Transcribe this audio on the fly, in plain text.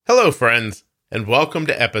Hello, friends, and welcome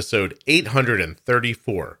to episode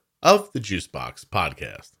 834 of the Juicebox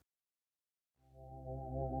Podcast.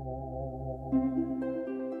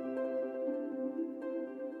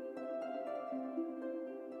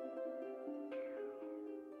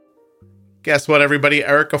 Guess what, everybody?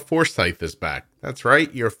 Erica Forsyth is back. That's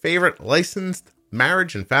right, your favorite licensed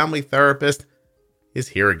marriage and family therapist is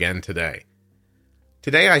here again today.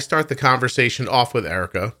 Today, I start the conversation off with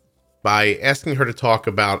Erica by asking her to talk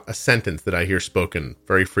about a sentence that I hear spoken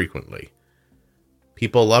very frequently.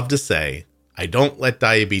 People love to say, I don't let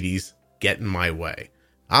diabetes get in my way.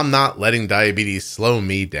 I'm not letting diabetes slow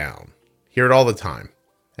me down. Hear it all the time.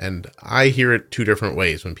 And I hear it two different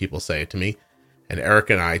ways when people say it to me. And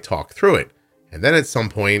Erica and I talk through it. And then at some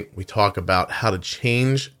point, we talk about how to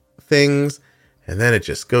change things. And then it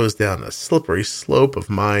just goes down a slippery slope of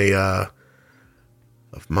my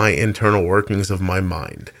internal workings of my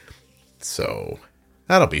mind. So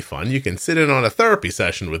that'll be fun. You can sit in on a therapy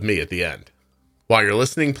session with me at the end. While you're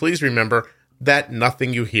listening, please remember that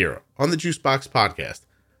nothing you hear on the Juicebox Podcast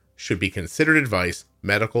should be considered advice,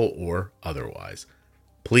 medical or otherwise.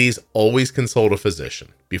 Please always consult a physician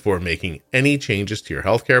before making any changes to your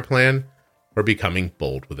healthcare plan or becoming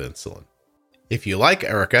bold with insulin. If you like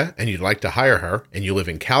Erica and you'd like to hire her and you live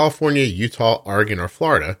in California, Utah, Oregon, or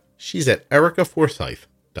Florida, she's at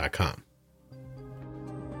ericaforsyth.com.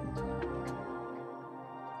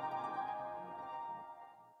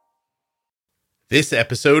 This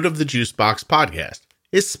episode of the Juicebox Podcast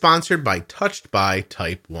is sponsored by Touched by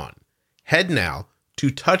Type 1. Head now to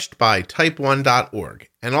touchedbytype1.org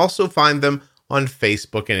and also find them on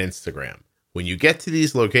Facebook and Instagram. When you get to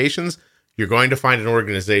these locations, you're going to find an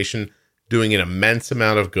organization doing an immense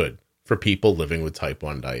amount of good for people living with type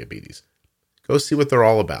 1 diabetes. Go see what they're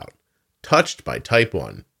all about.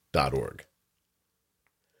 touchedbytype1.org.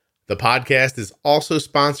 The podcast is also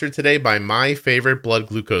sponsored today by my favorite blood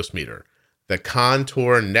glucose meter, the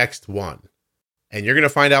Contour Next One. And you're going to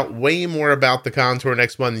find out way more about the Contour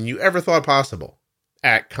Next One than you ever thought possible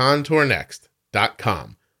at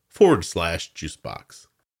contournext.com/juicebox.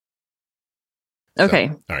 Okay.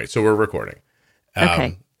 So, all right. So we're recording.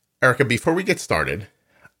 Okay. Erica, before we get started,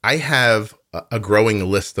 I have a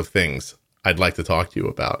growing list of things I'd like to talk to you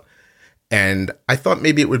about. And I thought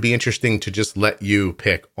maybe it would be interesting to just let you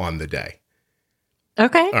pick on the day.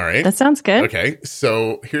 Okay. All right. That sounds good. Okay.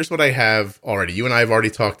 So here's what I have already. You and I have already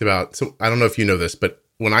talked about. So I don't know if you know this, but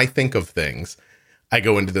when I think of things, I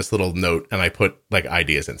go into this little note and I put like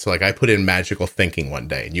ideas in. So like I put in magical thinking one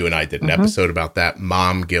day and you and I did an episode about that.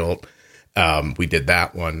 Mom guilt. We did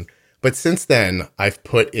that one. But since then, I've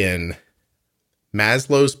put in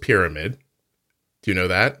Maslow's pyramid. Do you know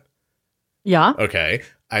that? Yeah. Okay.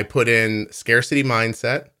 I put in scarcity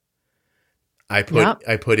mindset. I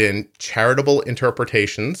put in charitable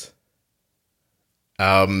interpretations.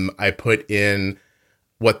 I put in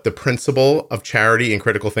what the principle of charity and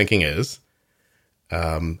critical thinking is.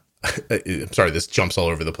 I'm sorry, this jumps all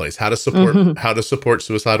over the place. How to support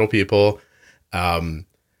suicidal people. I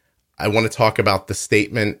want to talk about the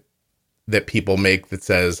statement that people make that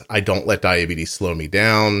says, I don't let diabetes slow me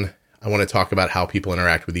down. I want to talk about how people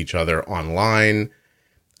interact with each other online.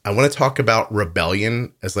 I want to talk about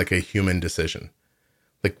rebellion as like a human decision.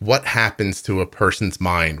 Like what happens to a person's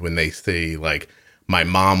mind when they say like, my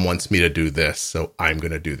mom wants me to do this, so I'm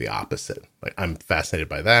going to do the opposite. Like I'm fascinated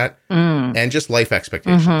by that. And just life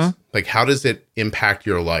expectations. Like how does it impact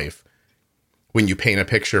your life when you paint a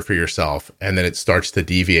picture for yourself and then it starts to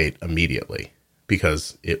deviate immediately?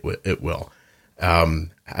 Because it will. I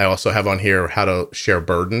also have on here how to share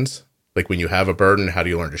burdens. Like when you have a burden, how do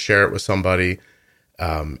you learn to share it with somebody?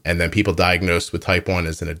 And then people diagnosed with type 1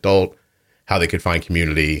 as an adult, how they could find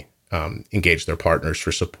community, engage their partners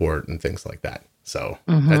for support and things like that. So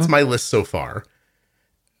that's my list so far.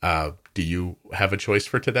 Do you have a choice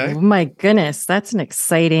for today? Oh my goodness. That's an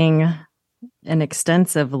exciting and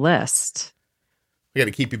extensive list. We got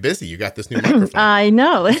to keep you busy. You got this new microphone. I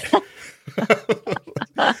know.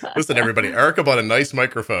 Listen, everybody, Erica bought a nice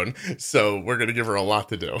microphone, so we're going to give her a lot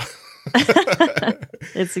to do.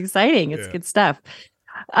 It's exciting. It's good stuff.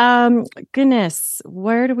 Goodness,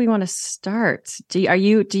 where do we want to start? Do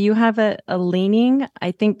you have a leaning?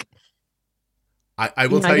 I think I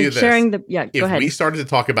will tell you this. Go ahead. If we started to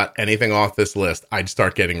talk about anything off this list, I'd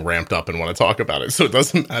start getting ramped up and want to talk about it. So it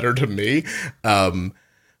doesn't matter to me.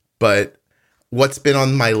 But what's been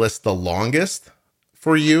on my list the longest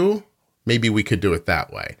for you, maybe we could do it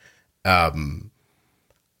that way. I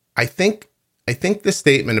think the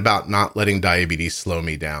statement about not letting diabetes slow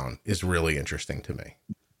me down is really interesting to me.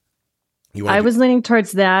 I was leaning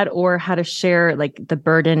towards that, or how to share, like the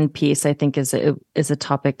burden piece. I think is a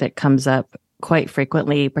topic that comes up quite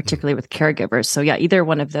frequently, particularly with caregivers. So yeah, either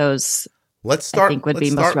one of those. Let's start. I think would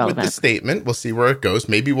be most relevant. With the statement. We'll see where it goes.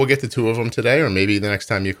 Maybe we'll get to two of them today, or maybe the next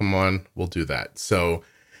time you come on, we'll do that. So,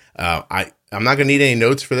 I'm not going to need any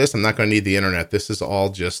notes for this. I'm not going to need the internet. This is all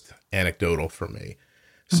just anecdotal for me.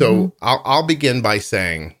 So I'll begin by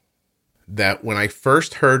saying that when I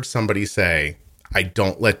first heard somebody say, "I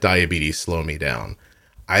don't let diabetes slow me down,"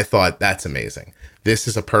 I thought, that's amazing. This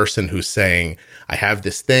is a person who's saying, I have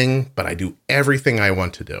this thing, but I do everything I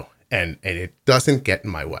want to do, and it doesn't get in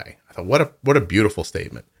my way. I thought, what a beautiful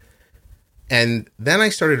statement. And then I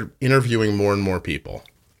started interviewing more and more people.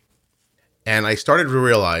 And I started to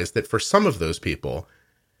realize that for some of those people,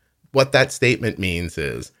 what that statement means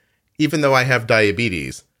is, even though I have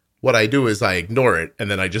diabetes, what I do is I ignore it, and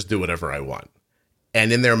then I just do whatever I want.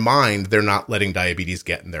 And in their mind, they're not letting diabetes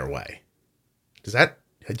get in their way. Does that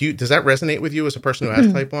resonate with you as a person who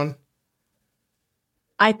has type 1?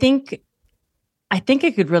 I think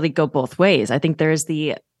it could really go both ways. I think there's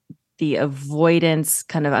the avoidance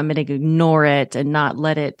kind of, I'm going to ignore it and not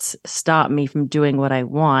let it stop me from doing what I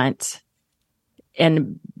want.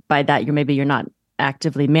 And by that, you're not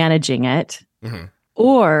actively managing it. Mm-hmm.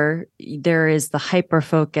 Or there is the hyper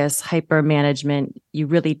focus, hyper management. You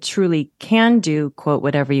really truly can do, quote,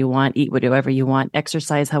 whatever you want, eat whatever you want,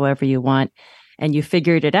 exercise however you want. And you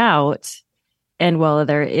figured it out. And while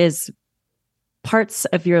there is parts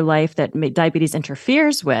of your life that diabetes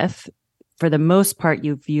interferes with, for the most part,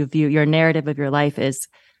 you view your narrative of your life is,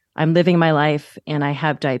 I'm living my life and I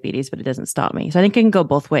have diabetes, but it doesn't stop me. So I think it can go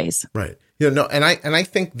both ways. Right. And I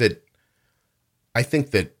think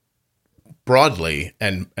that broadly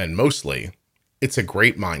and mostly, it's a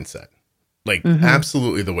great mindset. Like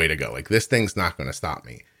absolutely the way to go. Like, this thing's not going to stop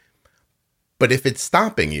me. But if it's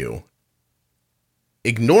stopping you,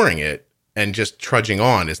 ignoring it and just trudging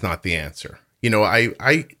on is not the answer.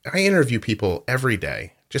 I interview people every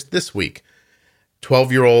day. Just this week,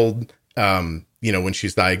 12-year-old, when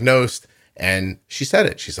she's diagnosed, and she said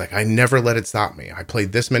it. She's like, I never let it stop me. I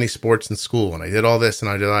played this many sports in school, and I did all this, and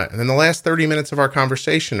I did that. And then the last 30 minutes of our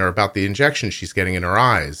conversation are about the injection she's getting in her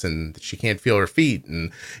eyes, and she can't feel her feet.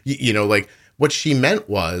 And, like, what she meant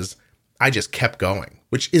was, I just kept going,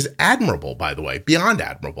 which is admirable, by the way, beyond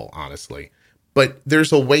admirable, honestly. But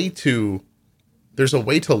there's a way to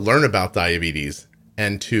learn about diabetes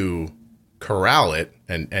and to corral it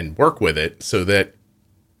and work with it so that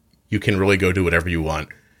you can really go do whatever you want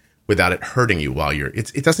without it hurting you while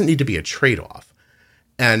it doesn't need to be a trade-off.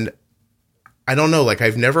 And I don't know, like,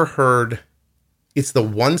 I've never heard, it's the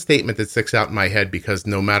one statement that sticks out in my head, because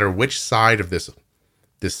no matter which side of this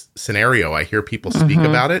scenario I hear people speak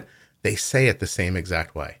about it, they say it the same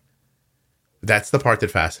exact way. That's the part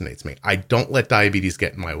that fascinates me. I don't let diabetes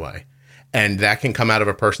get in my way. And that can come out of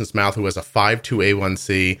a person's mouth who has a 5.2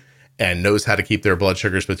 A1C and knows how to keep their blood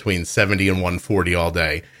sugars between 70 and 140 all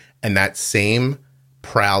day. And that same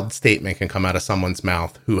proud statement can come out of someone's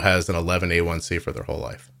mouth who has an 11 A1C for their whole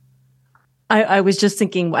life. I was just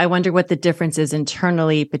thinking, I wonder what the difference is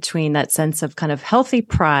internally between that sense of kind of healthy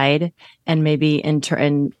pride and maybe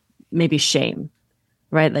maybe shame,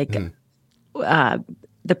 right? Like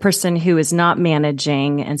the person who is not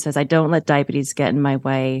managing and says, I don't let diabetes get in my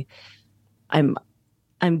way. I'm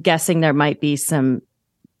guessing there might be some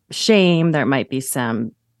shame. There might be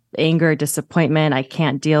some anger, disappointment. I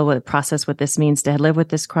can't process what this means to live with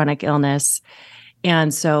this chronic illness.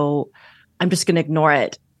 And so I'm just going to ignore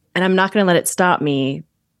it. And I'm not going to let it stop me,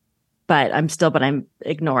 but I'm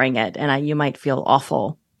ignoring it. And you might feel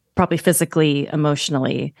awful, probably physically,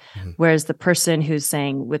 emotionally. Whereas the person who's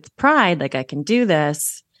saying with pride, like, I can do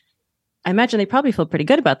this, I imagine they probably feel pretty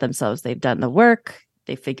good about themselves. They've done the work.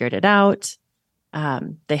 They figured it out.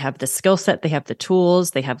 They have the skill set. They have the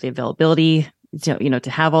tools. They have the availability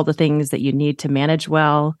to have all the things that you need to manage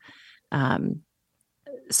well.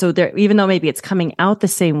 So there, even though maybe it's coming out the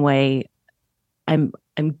same way, I'm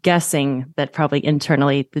guessing that probably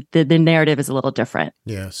internally the narrative is a little different.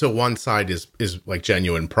 Yeah. So one side is like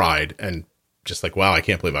genuine pride and just like, wow, I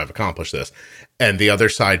can't believe I've accomplished this. And the other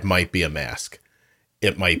side might be a mask.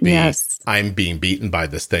 It might be, yes, I'm being beaten by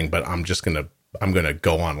this thing, but I'm going to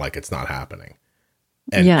go on like it's not happening.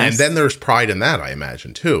 And, yes, and then there's pride in that, I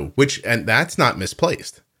imagine, too, and that's not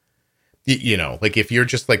misplaced. Like, if you're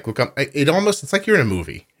just like, look, it's like you're in a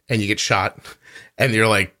movie and you get shot and you're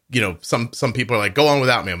like, some people are like, go on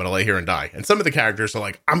without me, I'm going to lay here and die. And some of the characters are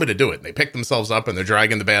like, I'm going to do it. And they pick themselves up and they're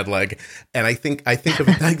dragging the bad leg. And I think of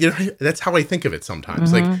it, that's how I think of it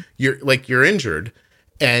sometimes. Like, you're injured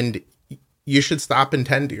and you should stop and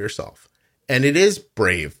tend to yourself. And it is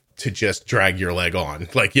brave to just drag your leg on.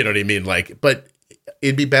 Like, you know what I mean? Like, but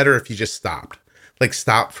it'd be better if you just stopped, like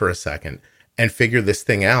stop for a second and figure this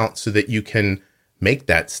thing out so that you can make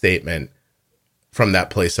that statement from that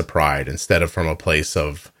place of pride instead of from a place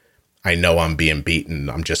of, I know I'm being beaten.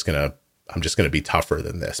 I'm just going to be tougher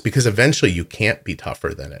than this, because eventually you can't be tougher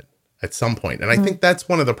than it at some point. And I think that's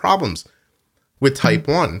one of the problems with type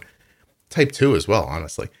 1, type 2 as well,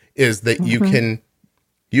 honestly, is that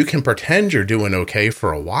you can pretend you're doing okay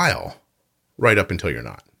for a while right up until you're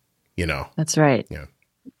not, you know? That's right. Yeah.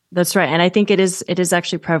 That's right. And I think it is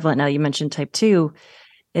actually prevalent. Now you mentioned type 2.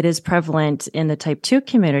 It is prevalent in the type 2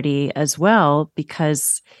 community as well,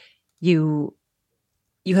 because you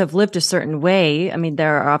have lived a certain way. I mean,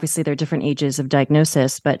 there are different ages of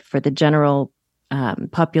diagnosis, but for the general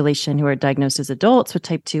population who are diagnosed as adults with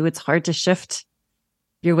type 2, it's hard to shift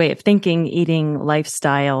your way of thinking, eating,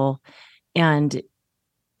 lifestyle, and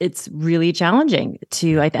it's really challenging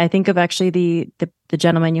to. I think of actually the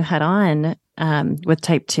gentleman you had on with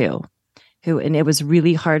type 2, and it was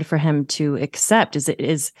really hard for him to accept.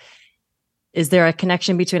 Is there a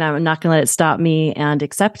connection between I'm not going to let it stop me and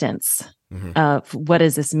acceptance of what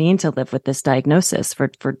does this mean to live with this diagnosis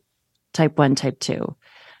for type 1, type 2,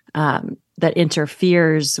 that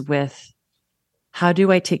interferes with how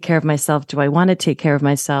do I take care of myself? Do I want to take care of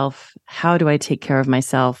myself? How do I take care of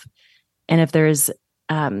myself? And if there's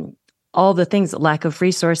all the things, lack of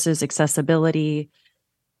resources, accessibility,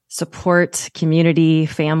 support, community,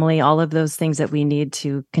 family, all of those things that we need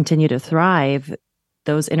to continue to thrive,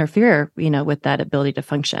 those interfere, with that ability to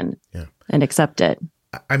function and accept it.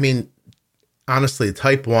 I mean, honestly,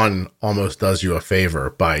 type 1 almost does you a favor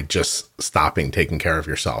by just stopping taking care of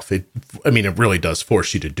yourself. It really does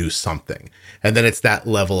force you to do something. And then it's that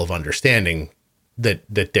level of understanding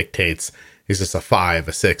that dictates, is this a 5,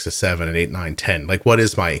 a 6, a 7, an 8, 9, 10? Like, what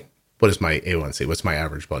is my A1C? What's my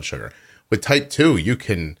average blood sugar? With type 2, you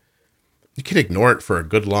can ignore it for a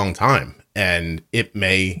good long time, and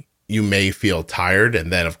you may feel tired,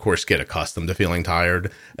 and then of course get accustomed to feeling tired,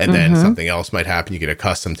 and then something else might happen. You get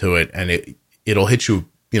accustomed to it, and it'll hit you,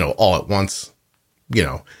 all at once,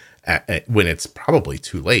 when it's probably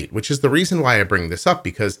too late. Which is the reason why I bring this up,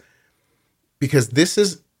 because this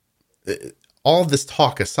is, all of this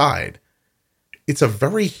talk aside, it's a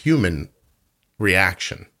very human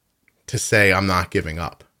reaction to say I'm not giving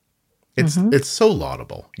up. It's so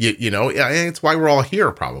laudable, and it's why we're all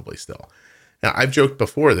here probably still. Now, I've joked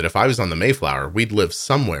before that if I was on the Mayflower, we'd live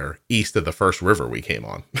somewhere east of the first river we came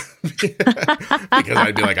on, because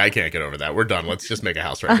I'd be like, I can't get over that. We're done. Let's just make a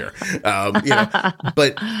house right here.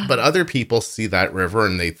 But other people see that river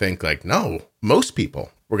and they think like, no, most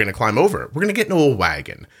people, we're going to climb over it. We're going to get into a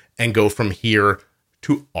wagon and go from here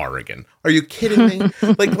to Oregon. Are you kidding me?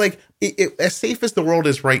 As safe as the world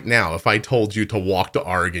is right now, if I told you to walk to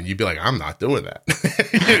Oregon, you'd be like, I'm not doing that.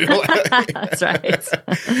 That's right.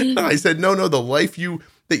 I said, no, the life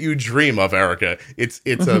that you dream of, Erica, it's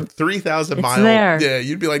a 3,000 mile. There. Yeah,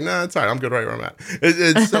 you'd be like, no, it's all right. I'm good right where I'm at.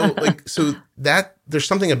 It's so that there's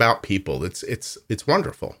something about people. It's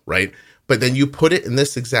wonderful, right? But then you put it in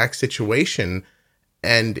this exact situation,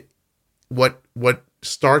 and what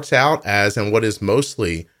starts out as, and what is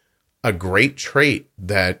mostly a great trait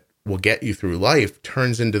that will get you through life,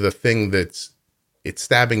 turns into the thing it's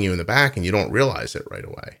stabbing you in the back, and you don't realize it right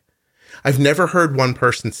away. I've never heard one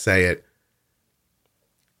person say it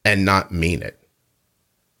and not mean it,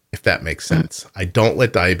 if that makes sense. I don't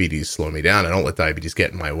let diabetes slow me down. I don't let diabetes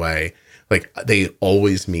get in my way. Like, they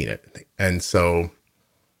always mean it. And so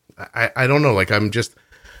I don't know,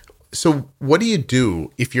 so what do you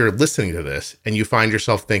do if you're listening to this and you find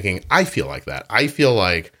yourself thinking, I feel like that. I feel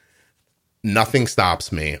like nothing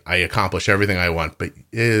stops me. I accomplish everything I want. But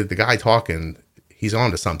the guy talking, he's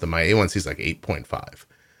on to something. My A1C is like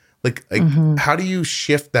 8.5. How do you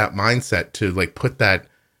shift that mindset to put that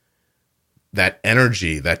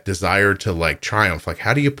energy, that desire to triumph?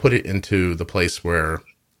 How do you put it into the place where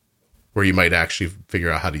you might actually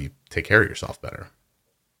figure out how do you take care of yourself better?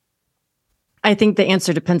 I think the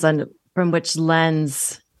answer depends on from which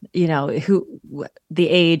lens, who the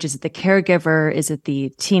age. Is it the caregiver? Is it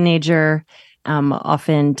the teenager?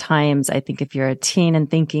 Oftentimes, I think if you're a teen and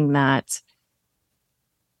thinking that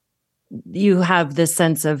you have this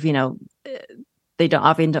sense of, they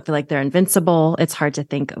often don't feel like they're invincible. It's hard to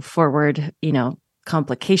think of forward,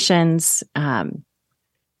 complications. And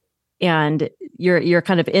you're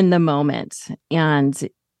kind of in the moment. And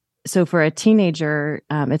so for a teenager,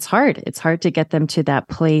 it's hard. It's hard to get them to that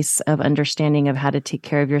place of understanding of how to take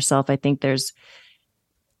care of yourself. I think there's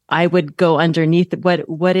I would go underneath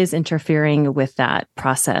what is interfering with that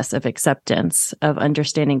process of acceptance, of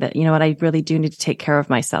understanding that, you know what, I really do need to take care of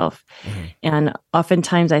myself. Mm-hmm. And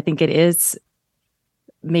oftentimes I think it is,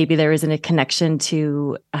 maybe there isn't a connection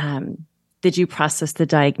to, did you process the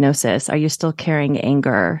diagnosis? Are you still carrying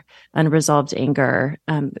anger, unresolved anger?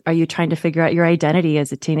 Are you trying to figure out your identity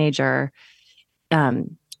as a teenager,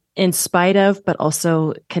 in spite of, but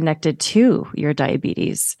also connected to your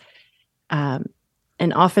diabetes?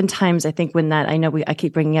 And oftentimes, I think I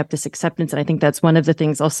keep bringing up this acceptance, and I think that's one of the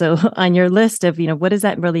things also on your list of, what does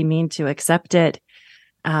that really mean to accept it?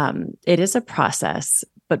 It is a process,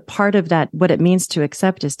 but part of that, what it means to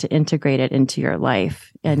accept, is to integrate it into your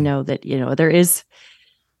life and know that,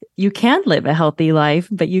 you can live a healthy life,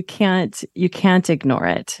 but you can't ignore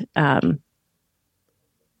it.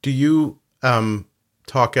 Do you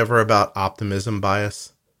talk ever about optimism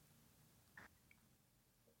bias?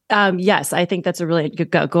 Yes, I think that's a really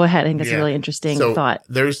good go ahead. I think that's a really interesting thought.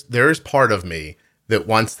 There's part of me that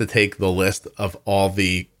wants to take the list of all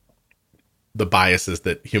the biases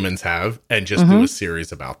that humans have and just do a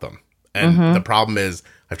series about them. And the problem is,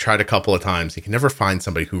 I've tried a couple of times. You can never find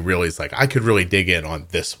somebody who really is like, I could really dig in on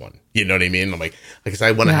this one. You know what I mean? I'm like, because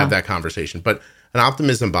I want to have that conversation. But an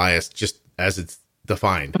optimism bias, just as it's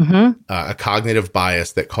defined, a cognitive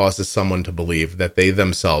bias that causes someone to believe that they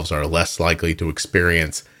themselves are less likely to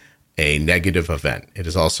experience a negative event. It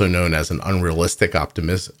is also known as an unrealistic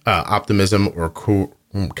optimism or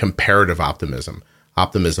comparative optimism.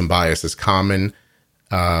 Optimism bias is common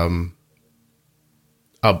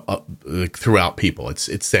throughout people.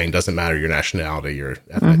 It's saying, doesn't matter your nationality, your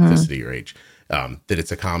ethnicity, your age, that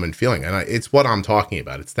it's a common feeling. And it's what I'm talking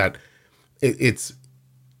about. It's that it's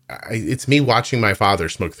me watching my father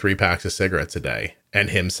smoke 3 packs of cigarettes a day and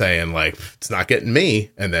him saying, like, it's not getting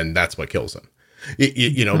me. And then that's what kills him.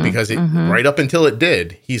 Because right up until it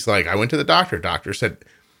did, he's like, I went to the doctor. Doctor said,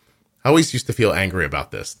 I always used to feel angry about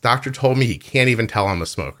this. Doctor told me he can't even tell I'm a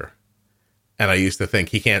smoker. And I used to think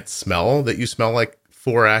he can't smell that you smell like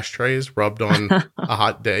 4 ashtrays rubbed on a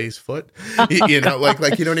hot day's foot. You know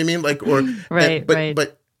what I mean? Like, or, right.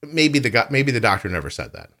 But maybe the doctor never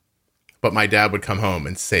said that. But my dad would come home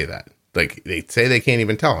and say that. Like, they'd say they can't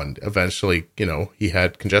even tell. And eventually, he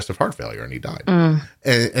had congestive heart failure and he died.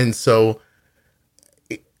 And so,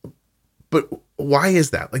 but why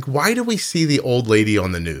is that? Like, why do we see the old lady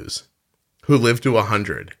on the news who lived to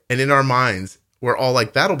 100? And in our minds, we're all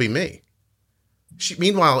like, that'll be me.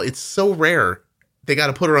 Meanwhile, it's so rare, they got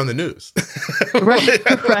to put her on the news. Right.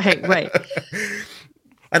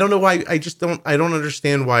 I don't know why. I don't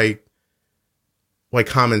understand why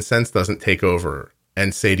common sense doesn't take over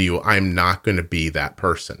and say to you, I'm not going to be that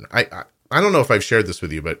person. I don't know if I've shared this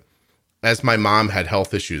with you, but as my mom had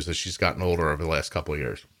health issues as she's gotten older over the last couple of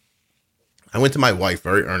years, I went to my wife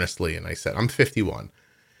very earnestly and I said, I'm 51.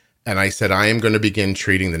 And I said, I am going to begin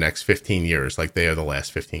treating the next 15 years like they are the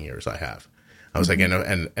last 15 years I have. I was like,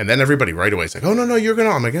 and then everybody right away is like, oh, no, you're going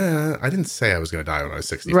to. I'm like, I didn't say I was going to die when I was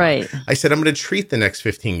 65. Right. I said, I'm going to treat the next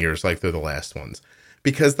 15 years like they're the last ones.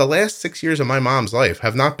 Because the last 6 years of my mom's life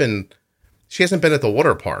have not been, she hasn't been at the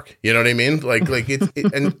water park. You know what I mean?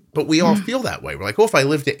 But we all feel that way. We're like, oh, if I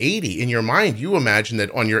live to 80, in your mind, you imagine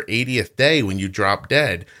that on your 80th day when you drop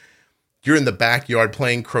dead, you're in the backyard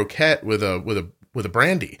playing croquet with a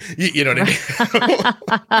brandy. You know what I mean?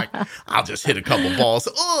 Like, I'll just hit a couple balls,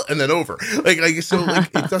 and then over.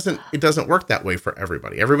 It doesn't work that way for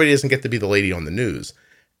everybody. Everybody doesn't get to be the lady on the news.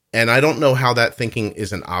 And I don't know how that thinking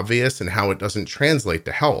isn't obvious and how it doesn't translate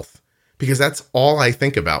to health, because that's all I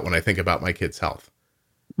think about when I think about my kids' health.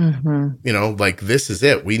 This is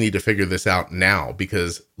it. We need to figure this out now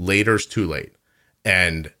because later's too late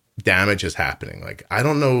and damage is happening. Like, I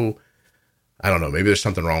don't know. Maybe there's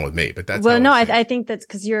something wrong with me, but that's I think that's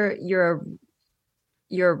because you're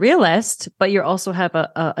a realist, but you also have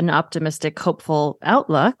an optimistic, hopeful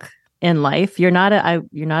outlook in life. You're not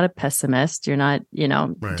a pessimist. You're not,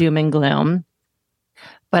 right. Doom and gloom.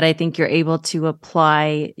 But I think you're able to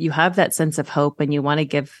apply. You have that sense of hope, and you want to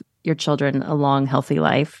give your children a long, healthy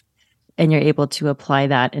life, and you're able to apply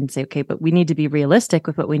that and say, okay, but we need to be realistic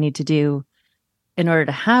with what we need to do in order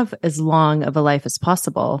to have as long of a life as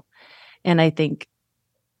possible. And I think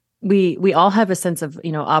we all have a sense of,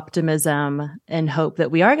 optimism and hope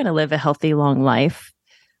that we are going to live a healthy, long life.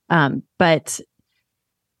 But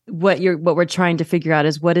what we're trying to figure out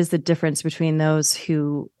is what is the difference between those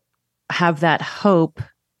who have that hope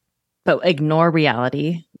but ignore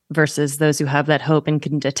reality versus those who have that hope and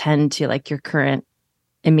can attend to like your current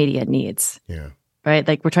immediate needs. Yeah. Right.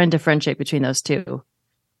 Like, we're trying to differentiate between those two.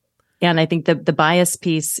 And I think the bias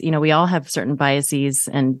piece, we all have certain biases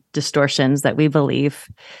and distortions that we believe.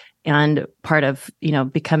 And part of,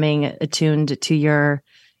 becoming attuned to your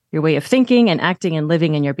way of thinking and acting and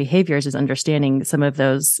living in your behaviors is understanding some of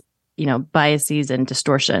those, biases and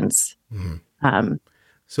distortions.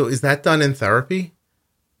 So is that done in therapy?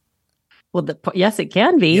 Well, yes, it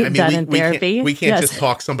can be done in therapy. We can't just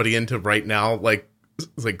talk somebody into right now, like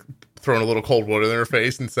throwing a little cold water in their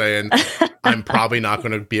face and saying, I'm probably not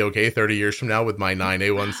going to be okay 30 years from now with my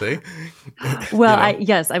 9A1C. Well,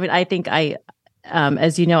 I think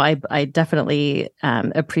as you know, I definitely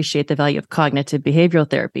appreciate the value of cognitive behavioral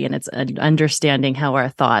therapy, and it's understanding how our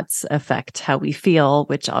thoughts affect how we feel,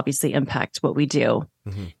 which obviously impact what we do.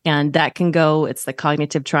 Mm-hmm. And that can go, it's the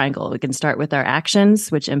cognitive triangle. We can start with our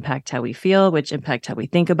actions, which impact how we feel, which impact how we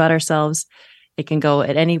think about ourselves. It can go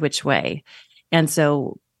at any which way. And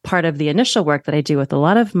so part of the initial work that I do with a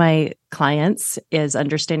lot of my clients is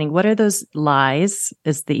understanding what are those lies,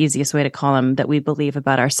 is the easiest way to call them, that we believe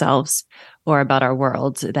about ourselves or about our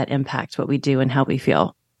world that impact what we do and how we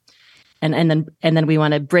feel. And then we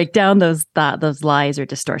want to break down those lies or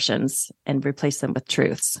distortions and replace them with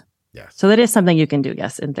truths. Yes. So that is something you can do,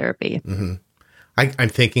 yes, in therapy. Mm-hmm. I'm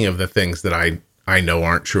thinking of the things that I know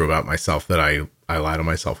aren't true about myself that I lie to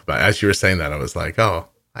myself about. As you were saying that, I was like, oh,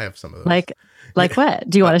 I have some of those. Like what?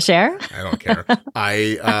 Do you want to share? I don't care.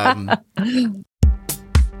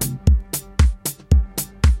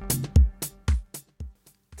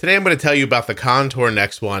 Today I'm going to tell you about the Contour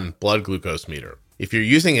Next One blood glucose meter. If you're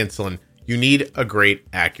using insulin, you need a great,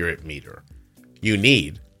 accurate meter. You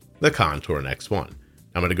need the Contour Next One.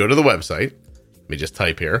 I'm going to go to the website. Let me just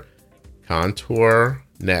type here,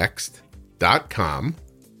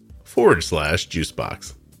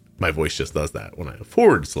 contournext.com/juicebox. My voice just does that when I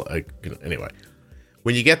anyway.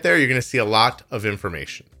 When you get there, you're going to see a lot of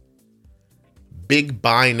information. Big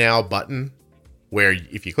buy now button, where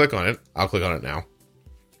if you click on it, I'll click on it now.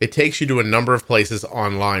 It takes you to a number of places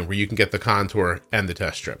online where you can get the Contour and the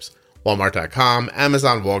test strips. Walmart.com,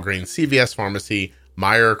 Amazon, Walgreens, CVS Pharmacy,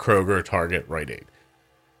 Meijer, Kroger, Target, Rite Aid.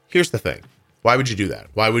 Here's the thing. Why would you do that?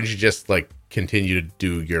 Why wouldn't you just continue to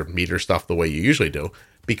do your meter stuff the way you usually do?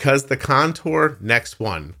 Because the Contour Next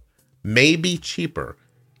One may be cheaper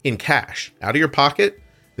in cash out of your pocket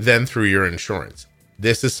than through your insurance.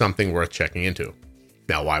 This is something worth checking into.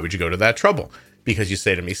 Now, why would you go to that trouble? Because you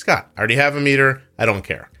say to me, Scott, I already have a meter. I don't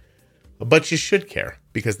care. But you should care,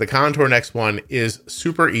 because the Contour Next One is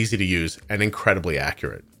super easy to use and incredibly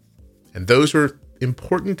accurate. And those are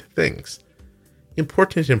important things.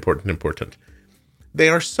 Important. They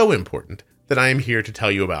are so important that I am here to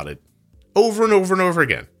tell you about it over and over and over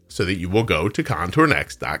again, so that you will go to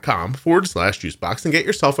contournext.com/juicebox and get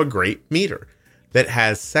yourself a great meter that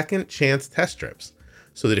has second chance test strips,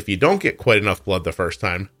 so that if you don't get quite enough blood the first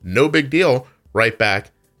time, no big deal, right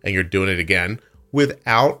back and you're doing it again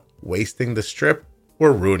without wasting the strip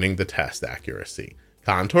or ruining the test accuracy.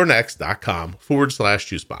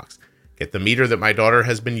 contournext.com/juicebox. Get the meter that my daughter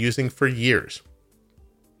has been using for years.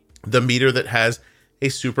 The meter that has a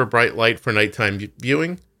super bright light for nighttime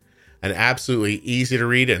viewing, an absolutely easy to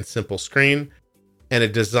read and simple screen, and a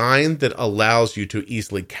design that allows you to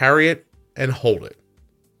easily carry it and hold it.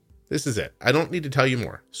 This is it. I don't need to tell you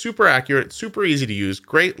more. Super accurate, super easy to use,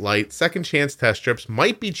 great light, second chance test strips,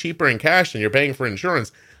 might be cheaper in cash than you're paying for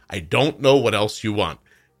insurance. I don't know what else you want.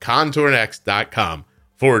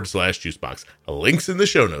 contournext.com/juicebox. Links in the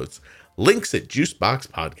show notes. Links at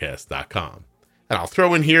juiceboxpodcast.com. And I'll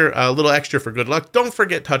throw in here a little extra for good luck. Don't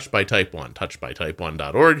forget Touched by Type 1,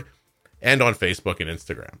 touchedbytype1.org, and on Facebook and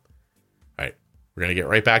Instagram. All right, we're going to get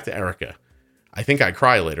right back to Erica. I think I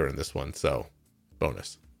cry later in this one, so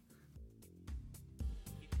bonus.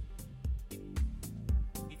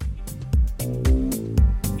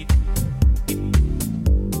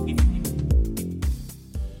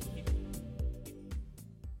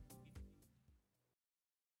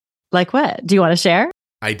 Like what? Do you want to share?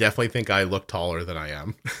 I definitely think I look taller than I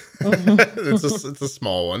am. It's a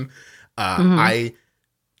small one. I've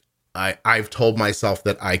told myself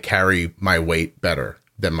that I carry my weight better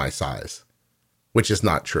than my size, which is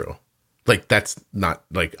not true. That's not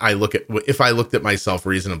if I looked at myself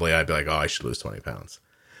reasonably, I'd be like, oh, I should lose 20 pounds.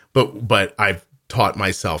 But I've taught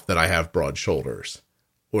myself that I have broad shoulders,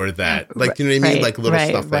 or that, you know what I mean? Little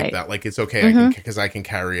stuff like that. It's okay because I can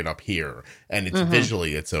carry it up here, and it's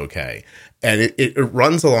visually, it's okay. And it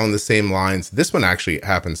runs along the same lines. This one actually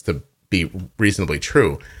happens to be reasonably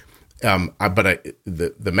true. But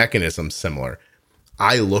the mechanism's similar.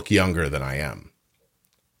 I look younger than I am,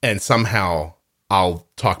 and somehow I'll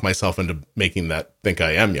talk myself into making that think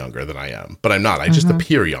I am younger than I am, but I'm not. I just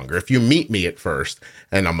appear younger. If you meet me at first,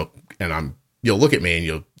 and you'll look at me and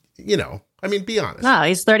I mean, be honest. No,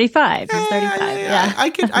 he's 35. He's 35. Yeah. I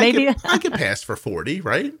could pass for 40,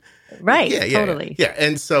 right? Right. Yeah, totally. Yeah.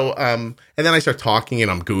 And so, and then I start talking and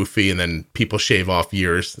I'm goofy, and then people shave off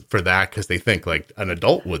years for that because they think like an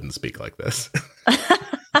adult wouldn't speak like this.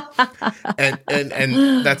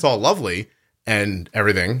 and that's all lovely and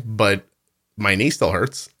everything, but my knee still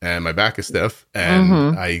hurts and my back is stiff,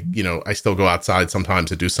 and I still go outside sometimes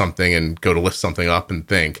to do something and go to lift something up and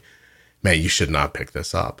think, man, you should not pick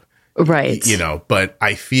this up. Right. But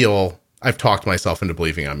I feel I've talked myself into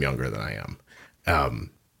believing I'm younger than I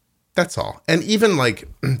am. That's all. And even like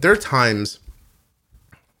there are times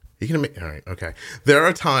all right, okay. There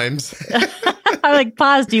are times I'm like,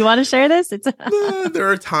 pause. Do you want to share this? there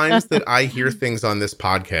are times that I hear things on this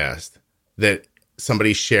podcast that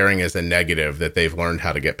somebody's sharing as a negative that they've learned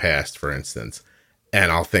how to get past, for instance.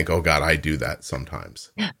 And I'll think, oh God, I do that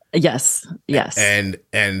sometimes. Yes. And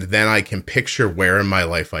then I can picture where in my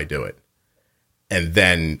life I do it. And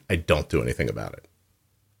then I don't do anything about it.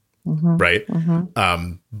 Right.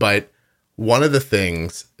 But one of the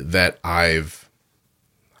things that I'm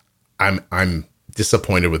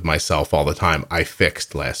disappointed with myself all the time, I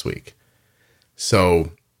fixed last week.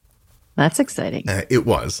 So that's exciting. It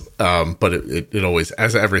was. But it always,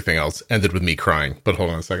 as everything else, ended with me crying. But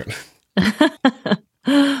hold on a second.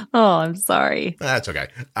 Oh, I'm sorry. That's okay.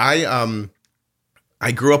 I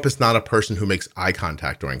grew up as not a person who makes eye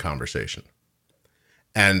contact during conversation.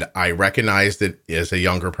 And I recognized it as a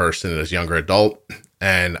younger person, as a younger adult,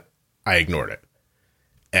 and I ignored it.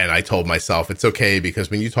 And I told myself, it's okay,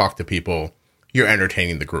 because when you talk to people, you're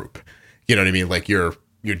entertaining the group. You know what I mean? Like you're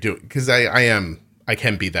doing, because I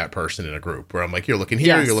can be that person in a group where I'm like, you're looking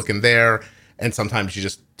here, you're looking there. And sometimes you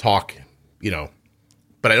just talk,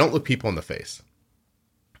 but I don't look people in the face.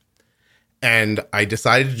 And I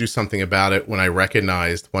decided to do something about it when I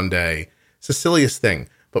recognized one day, it's the silliest thing,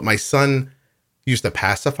 but my son used a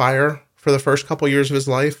pacifier for the first couple years of his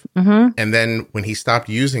life. And then when he stopped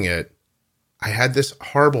using it, I had this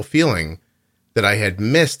horrible feeling that I had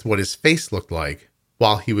missed what his face looked like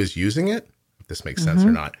while he was using it. If this makes sense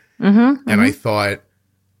or not. And I thought,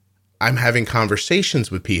 I'm having conversations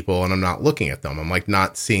with people and I'm not looking at them. I'm like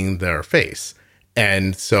not seeing their face.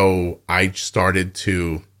 And so I started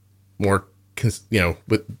to more,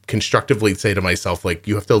 constructively say to myself, like,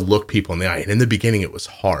 you have to look people in the eye. And in the beginning, it was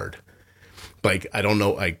hard. Like, I don't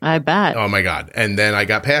know. I bet. Oh my God. And then I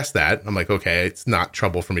got past that. I'm like, okay, it's not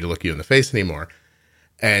trouble for me to look you in the face anymore.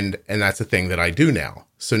 And that's the thing that I do now.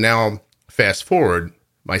 So now fast forward,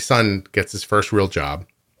 my son gets his first real job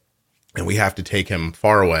and we have to take him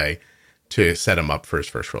far away to set him up for his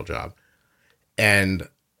first real job. And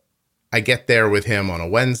I get there with him on a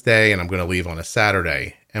Wednesday and I'm going to leave on a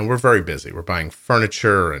Saturday, and we're very busy. We're buying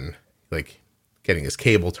furniture and like getting his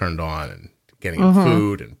cable turned on and getting him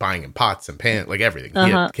food and buying him pots and pans, like everything.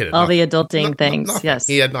 He had all the adulting things. Nothing. Yes.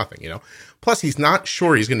 He had nothing, Plus he's not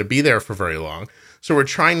sure he's going to be there for very long. So we're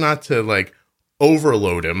trying not to like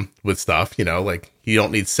overload him with stuff, like you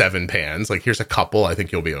don't need 7 pans. Like here's a couple I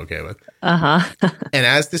think you'll be okay with. And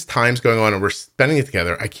as this time's going on and we're spending it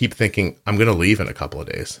together, I keep thinking, I'm going to leave in a couple of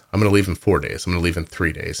days. I'm going to leave in 4 days. I'm going to leave in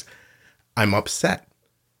 3 days. I'm upset.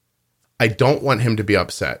 I don't want him to be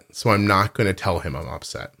upset. So I'm not going to tell him I'm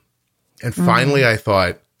upset. And finally I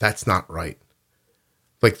thought, that's not right.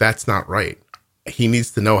 Like, that's not right. He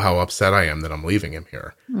needs to know how upset I am that I'm leaving him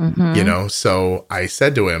here. So I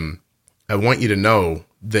said to him, I want you to know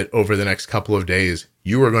that over the next couple of days,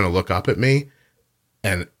 you are going to look up at me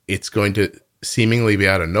and it's going to seemingly be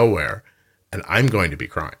out of nowhere and I'm going to be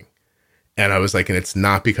crying. And I was like, and it's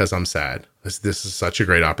not because I'm sad. This is such a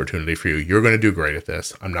great opportunity for you. You're going to do great at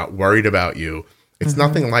this. I'm not worried about you. It's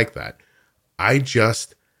nothing like that. And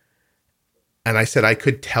I said, I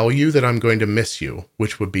could tell you that I'm going to miss you,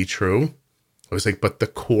 which would be true. I was like, but the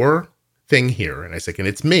core thing here, and I said, and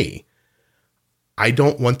it's me, I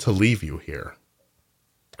don't want to leave you here.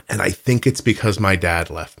 And I think it's because my dad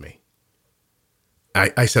left me.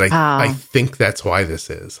 I said, I think that's why this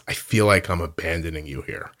is. I feel like I'm abandoning you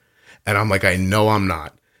here. And I'm like, I know I'm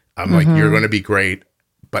not. I'm like, you're going to be great,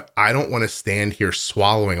 but I don't want to stand here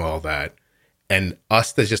swallowing all that and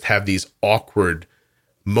us to just have these awkward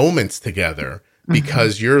moments together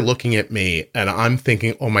because you're looking at me and I'm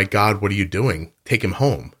thinking, oh my God, what are you doing? Take him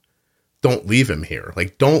home. Don't leave him here.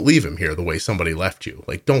 Like, don't leave him here the way somebody left you.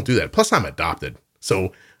 Like, don't do that. Plus I'm adopted.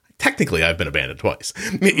 So technically I've been abandoned twice,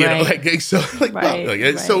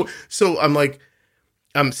 so I'm like,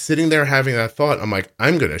 I'm sitting there having that thought. I'm like,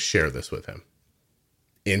 I'm going to share this with him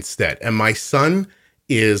instead. And my son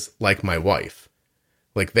is like my wife.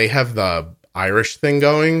 Like, they have the Irish thing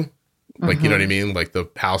going. Like, you know what I mean? Like, the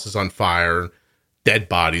house is on fire. dead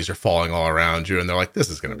bodies are falling all around you, and they're like, this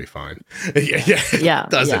is going to be fine. Yeah.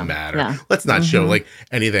 Doesn't matter. Yeah. Let's not show like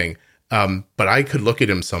anything. But I could look at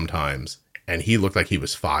him sometimes, and he looked like he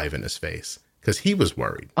was 5 in his face because he was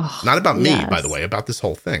worried. Not about me, by the way, about this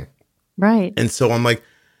whole thing. Right. And so I'm like,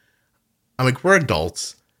 we're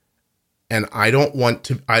adults, and I don't want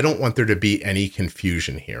there to be any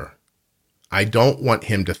confusion here. I don't want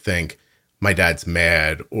him to think my dad's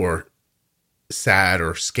mad or sad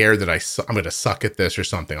or scared that I'm going to suck at this or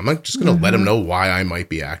something. I'm like, just going to let him know why I might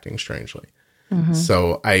be acting strangely.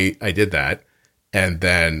 So I did that. And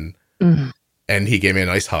then, and he gave me a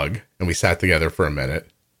nice hug, and we sat together for a minute.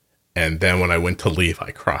 And then when I went to leave,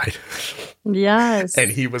 I cried. Yes. And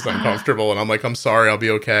he was uncomfortable, and I'm like, I'm sorry, I'll be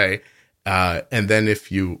okay. And then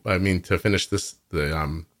to finish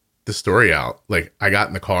the story out, like, I got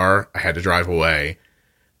in the car, I had to drive away,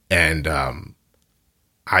 and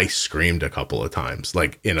I screamed a couple of times,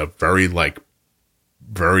 like in a very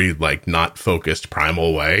not focused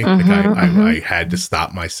primal way. I had to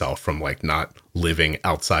stop myself from like not living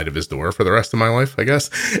outside of his door for the rest of my life, I guess.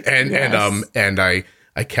 And I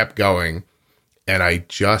kept going, and I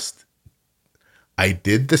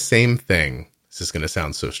did the same thing. This is going to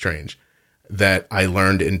sound so strange, that I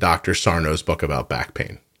learned in Dr. Sarno's book about back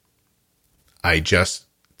pain. I just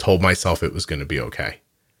told myself it was going to be okay.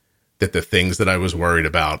 That the things that I was worried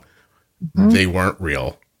about, they weren't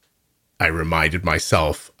real. I reminded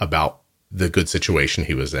myself about the good situation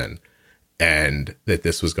he was in, and that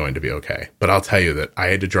this was going to be okay. But I'll tell you that I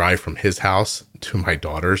had to drive from his house to my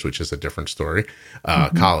daughter's, which is a different story,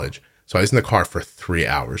 college. So I was in the car for 3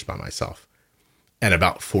 hours by myself. And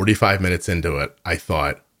about 45 minutes into it, I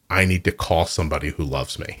thought, I need to call somebody who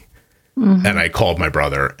loves me. And I called my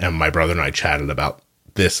brother, and my brother and I chatted about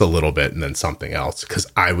this a little bit and then something else, because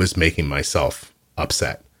I was making myself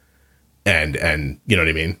upset. And you know what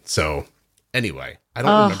I mean? So anyway, I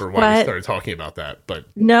don't remember why we started talking about that, but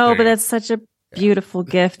no, but that's such a beautiful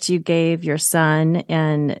gift you gave your son,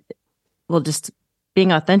 and just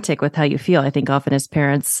being authentic with how you feel. I think often as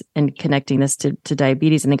parents, and connecting this to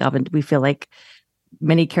diabetes, I think often we feel like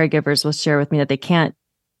many caregivers will share with me that they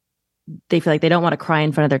feel like they don't want to cry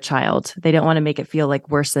in front of their child. They don't want to make it feel like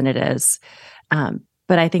worse than it is.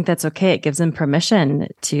 But I think that's okay. It gives them permission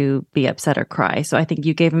to be upset or cry. So I think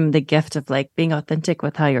you gave him the gift of like being authentic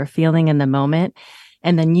with how you're feeling in the moment.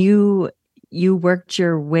 And then you worked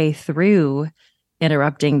your way through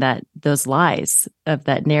interrupting those lies of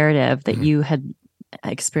that narrative that you had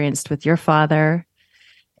experienced with your father,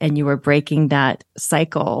 and you were breaking that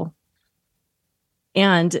cycle.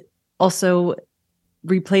 And also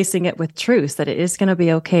replacing it with truth, that it is going to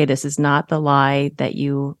be okay. This is not the lie that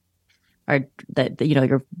your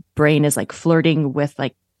brain is like flirting with,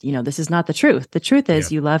 like, this is not the truth. The truth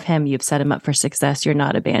is you love him. You've set him up for success. You're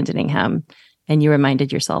not abandoning him. And you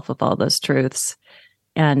reminded yourself of all those truths.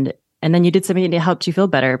 And then you did something that helped you feel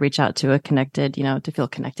better, reach out to to feel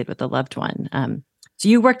connected with a loved one. So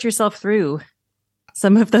you worked yourself through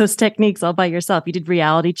some of those techniques all by yourself. You did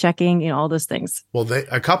reality checking, all those things. Well,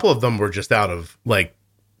 a couple of them were just out of like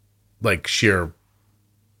sheer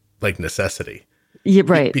necessity. Yeah,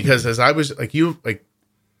 right. Because as I was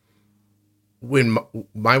when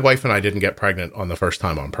my wife and I didn't get pregnant on the first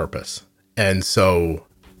time on purpose. And so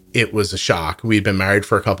it was a shock. We'd been married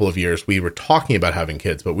for a couple of years. We were talking about having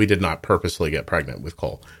kids, but we did not purposely get pregnant with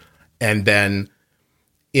Cole. And then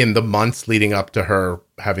in the months leading up to her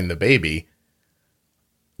having the baby,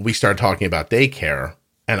 we started talking about daycare.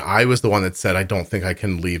 And I was the one that said, I don't think I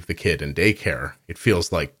can leave the kid in daycare. It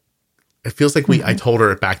feels like I told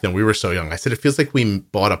her back then, we were so young. I said, it feels like we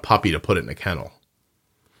bought a puppy to put it in a kennel.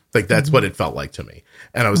 Like, that's what it felt like to me.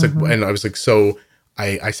 And I was like, so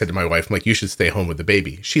I said to my wife, I'm like, you should stay home with the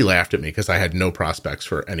baby. She laughed at me because I had no prospects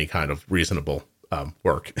for any kind of reasonable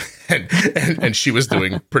work. and she was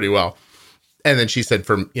doing pretty well. And then she said,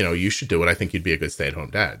 you should do it. I think you'd be a good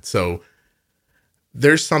stay-at-home dad. So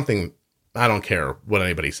there's something, I don't care what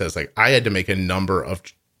anybody says. Like, I had to make a number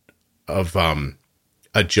of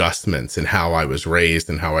adjustments in how I was raised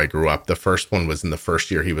and how I grew up. The first one was in the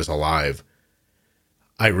first year he was alive.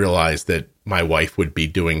 I realized that my wife would be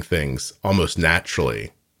doing things almost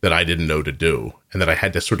naturally that I didn't know to do, and that I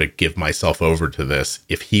had to sort of give myself over to this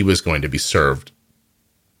if he was going to be served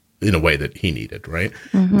in a way that he needed, right?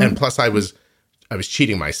 And plus I was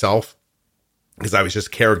cheating myself because I was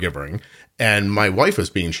just caregiving, and my wife was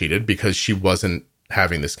being cheated because she wasn't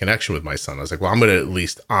having this connection with my son. I was like, well, I'm going to at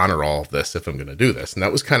least honor all of this if I'm going to do this. And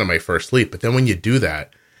that was kind of my first leap. But then when you do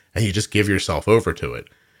that and you just give yourself over to it,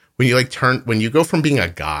 when you go from being a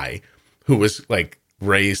guy who was like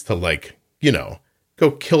raised to like,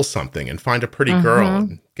 go kill something and find a pretty girl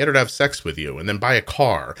and get her to have sex with you and then buy a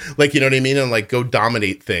car. Like, you know what I mean? And like go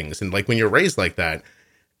dominate things. And like when you're raised like that,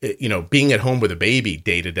 being at home with a baby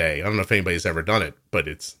day to day, I don't know if anybody's ever done it, but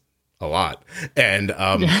it's a lot. And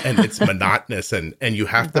it's monotonous and you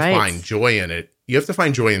have to find joy in it. You have to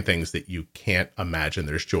find joy in things that you can't imagine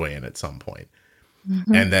there's joy in at some point.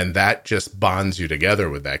 And then that just bonds you together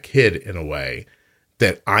with that kid in a way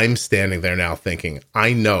that I'm standing there now thinking,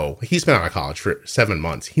 I know he's been out of college for 7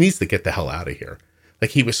 months. He needs to get the hell out of here. Like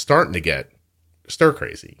he was starting to get stir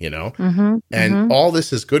crazy, and all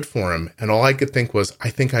this is good for him. And all I could think was, I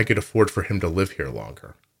think I could afford for him to live here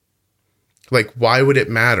longer. Like, why would it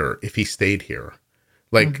matter if he stayed here?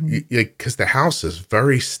 Like, because the house is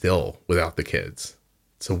very still without the kids.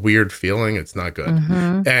 It's a weird feeling. It's not good.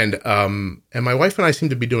 And my wife and I seem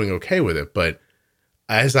to be doing okay with it. But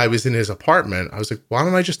as I was in his apartment, I was like, why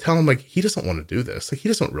don't I just tell him, like, he doesn't want to do this. Like, he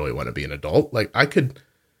doesn't really want to be an adult. Like, I could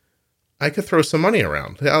throw some money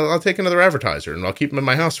around. I'll take another advertiser and I'll keep him in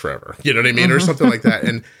my house forever. You know what I mean? Or something like that.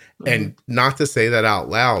 And not to say that out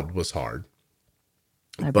loud was hard.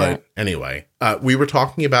 But anyway, we were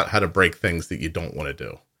talking about how to break things that you don't want to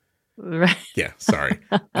do. Right. Yeah. Sorry.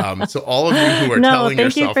 So all of you who are telling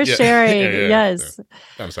yourself. Thank you for sharing. Yes.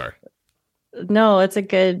 I'm sorry. No, it's a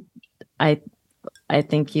good, I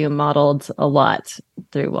think you modeled a lot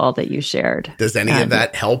through all that you shared. Does any of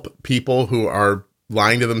that help people who are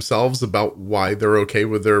lying to themselves about why they're okay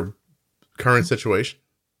with their current situation?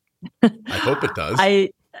 I hope it does.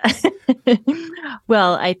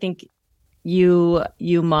 Well, I think you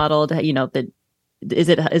modeled, that is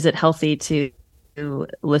it healthy to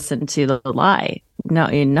listen to the lie? No.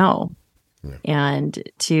 Yeah. And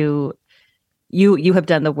you have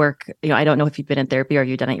done the work. I don't know if you've been in therapy or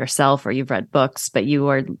you've done it yourself or you've read books, but you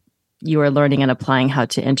are learning and applying how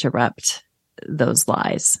to interrupt those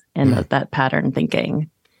lies and that pattern thinking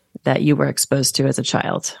that you were exposed to as a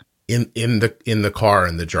child. In the car,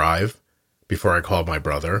 in the drive, before I called my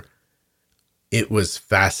brother, it was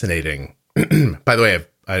fascinating. By the way,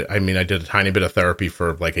 I did a tiny bit of therapy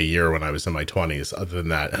for like a year when I was in my 20s. Other than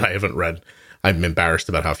that, I'm embarrassed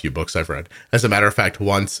about how few books I've read. As a matter of fact,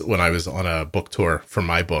 once when I was on a book tour for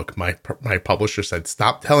my book, my publisher said,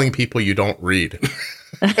 "Stop telling people you don't read."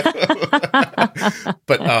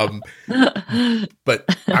 But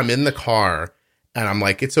I'm in the car and I'm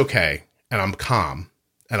like, it's okay. And I'm calm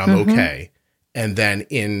and I'm okay. And then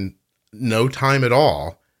in no time at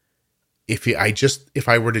all, if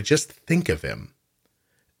I were to just think of him,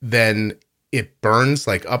 then it burns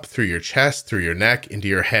like up through your chest, through your neck, into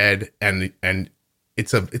your head. And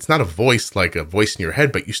it's not a voice like a voice in your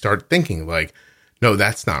head, but you start thinking like, no,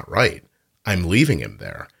 that's not right. I'm leaving him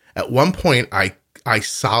there. At one point, I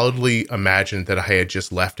solidly imagined that I had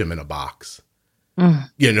just left him in a box.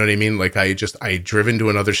 You know what I mean? Like I had driven to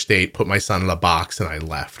another state, put my son in a box and I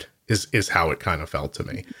left is how it kind of felt to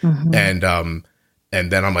me. And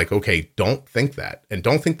then I'm like, okay, don't think that. And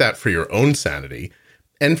don't think that for your own sanity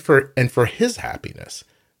and for his happiness,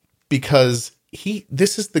 because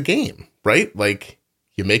this is the game, right? Like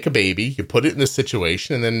you make a baby, you put it in a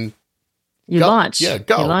situation and then you launch. Yeah,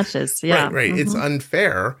 go. He launches. Yeah. Right. It's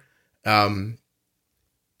unfair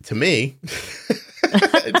to me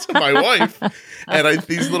and to my wife. And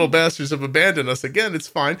these little bastards have abandoned us again. It's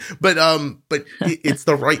fine. But it's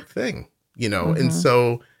the right thing, And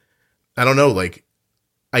so I don't know, like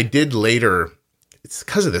I did later, it's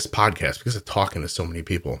because of this podcast, because of talking to so many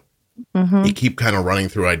people, you keep kind of running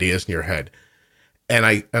through ideas in your head. And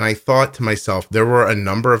I thought to myself, there were a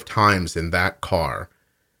number of times in that car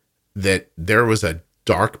that there was a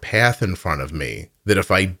dark path in front of me that if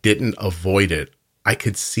I didn't avoid it, I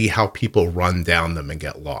could see how people run down them and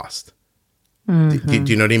get lost. Do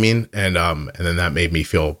you know what I mean? And then that made me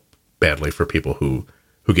feel badly for people who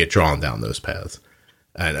get drawn down those paths.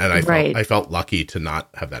 And I felt lucky to not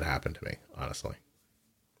have that happen to me, honestly.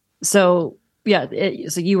 So yeah,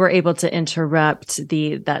 so you were able to interrupt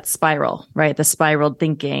that spiral, right? The spiraled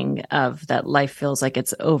thinking of that life feels like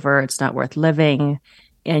it's over, it's not worth living,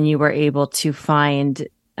 and you were able to find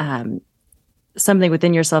something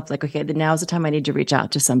within yourself, like, okay, now's the time I need to reach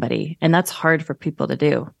out to somebody, and that's hard for people to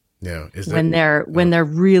do. Yeah, when they're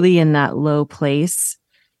really in that low place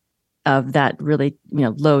of that really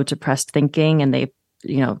low depressed thinking, and they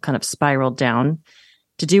kind of spiraled down.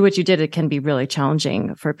 To do what you did, it can be really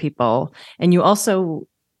challenging for people. And you also,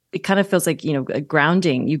 it kind of feels like, a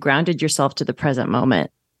grounding. You grounded yourself to the present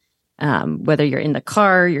moment. Whether you're in the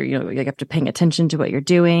car, you have to paying attention to what you're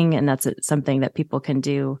doing. And that's something that people can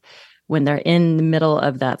do when they're in the middle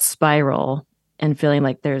of that spiral and feeling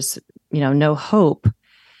like there's, no hope.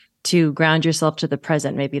 to ground yourself to the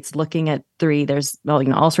present. Maybe it's looking at three. There's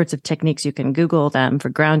all sorts of techniques. You can Google them for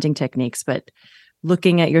grounding techniques, but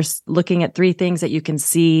looking at three things that you can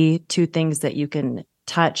see, two things that you can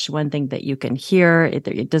touch, one thing that you can hear.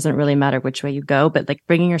 It doesn't really matter which way you go, but like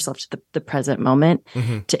bringing yourself to the present moment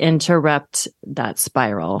to interrupt that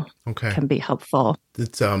spiral can be helpful.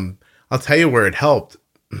 It's I'll tell you where it helped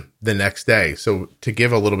the next day. So to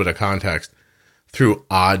give a little bit of context, through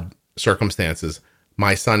odd circumstances,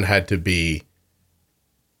 my son had to be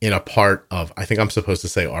in a part of, I think I'm supposed to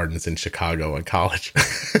say Arden's in Chicago in college.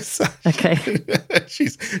 So, okay.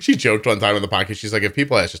 She joked one time on the podcast. She's like, if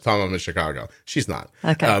people ask, just tell them I'm in Chicago. She's not.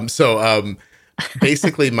 Okay.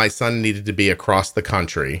 Basically my son needed to be across the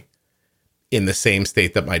country in the same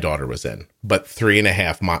state that my daughter was in, but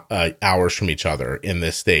 3.5 hours from each other in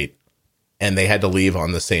this state. And they had to leave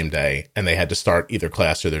on the same day, and they had to start either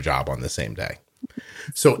class or their job on the same day.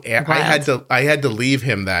 So I had to leave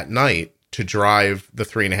him that night to drive the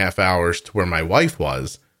 3.5 hours to where my wife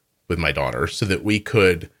was with my daughter so that we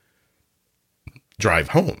could drive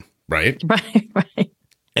home. Right. Right.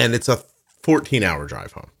 And it's a 14-hour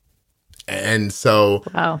drive home. And so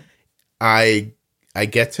I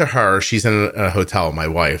get to her, she's in a hotel, my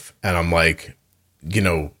wife. And I'm like,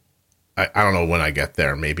 I don't know when I get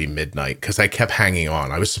there, maybe midnight, because I kept hanging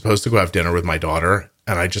on. I was supposed to go have dinner with my daughter,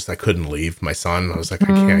 and I couldn't leave my son. I was like,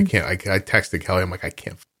 I can't. I texted Kelly. I'm like, I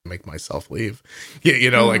can't make myself leave.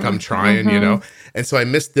 Like I'm trying, And so I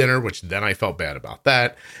missed dinner, which then I felt bad about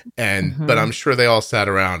that. But I'm sure they all sat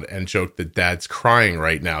around and joked that Dad's crying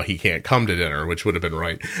right now. He can't come to dinner, which would have been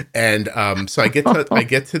right. And so I get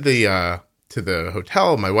to the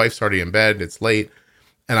hotel. My wife's already in bed. It's late,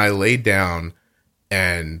 and I laid down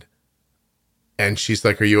and she's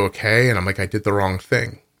like, are you okay? And I'm like, I did the wrong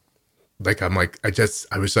thing. I did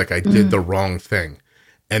the wrong thing.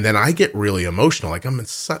 And then I get really emotional. Like I'm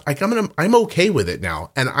okay with it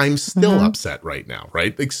now. And I'm still upset right now.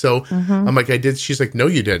 Right. I'm like, I did. She's like, no,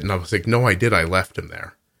 you didn't. And I was like, no, I did. I left him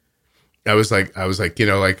there. I was like, I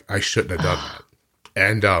shouldn't have done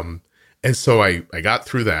that. And so I got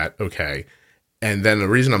through that. Okay. And then the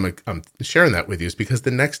reason I'm sharing that with you is because the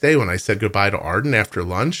next day when I said goodbye to Arden after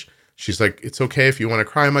lunch, she's like, it's okay if you want to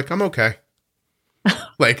cry. I'm like, I'm okay.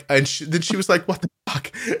 Then she was like, what the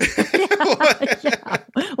fuck? Yeah.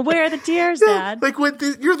 Where are the tears, Dad? Like,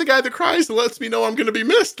 you're the guy that cries and lets me know I'm going to be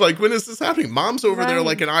missed. Like, when is this happening? Mom's over there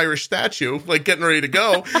like an Irish statue, like getting ready to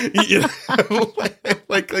go.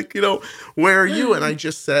 Where are you? And I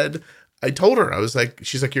just said, I told her, I was like,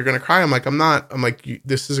 she's like, you're going to cry. I'm like, I'm not. I'm like,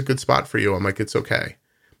 this is a good spot for you. I'm like, it's okay.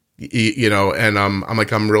 And I'm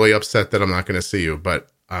like, I'm really upset that I'm not going to see you, but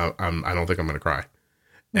I don't think I'm going to cry.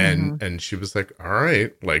 And she was like, all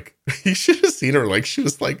right, like you should have seen her. Like, she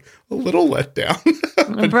was like a little let down,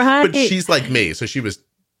 but she's like me. So she was,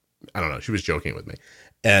 I don't know. She was joking with me.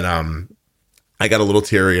 And, I got a little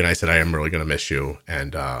teary and I said, I am really going to miss you.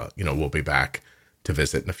 And, we'll be back to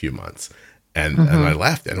visit in a few months. And I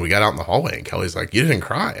left and we got out in the hallway and Kelly's like, you didn't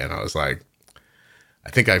cry. And I was like, I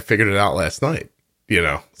think I figured it out last night,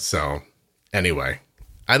 So anyway,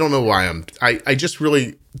 I don't know why I just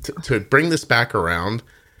really, to bring this back around,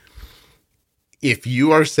 if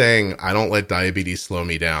you are saying, I don't let diabetes slow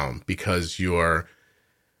me down because your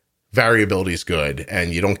variability is good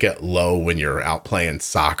and you don't get low when you're out playing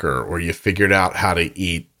soccer, or you figured out how to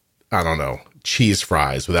eat, I don't know, cheese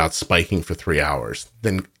fries without spiking for 3 hours,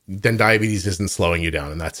 then diabetes isn't slowing you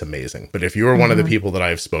down. And that's amazing. But if you are one of the people that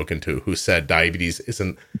I've spoken to who said diabetes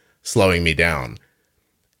isn't slowing me down,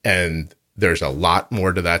 and there's a lot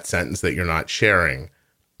more to that sentence that you're not sharing,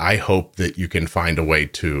 I hope that you can find a way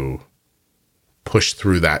to push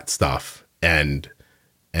through that stuff and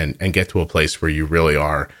get to a place where you really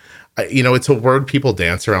are. It's a word people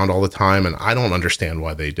dance around all the time, and I don't understand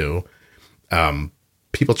why they do.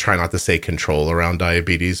 People try not to say control around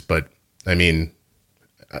diabetes, but I mean,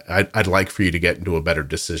 I'd like for you to get into a better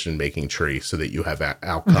decision-making tree so that you have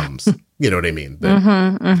outcomes, you know what I mean?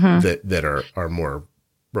 That are more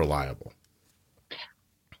reliable.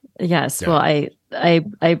 Yes. Yeah. Well, I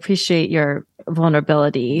appreciate your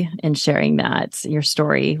vulnerability in sharing that, your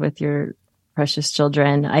story with your precious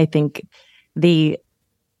children. I think the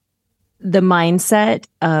mindset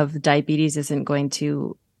of diabetes isn't going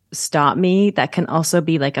to stop me. That can also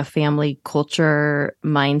be like a family culture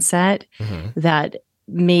mindset that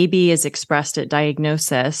maybe is expressed at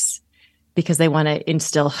diagnosis because they want to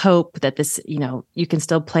instill hope that this, you can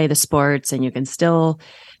still play the sports and you can still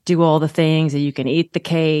do all the things, and you can eat the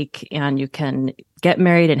cake and you can get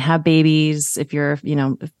married and have babies if you're,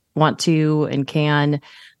 want to and can.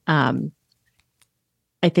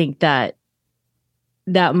 I think that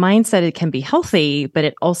that mindset, it can be healthy, but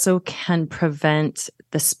it also can prevent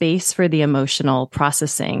the space for the emotional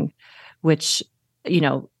processing, which,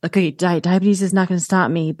 okay, diabetes is not going to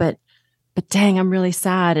stop me, but dang, I'm really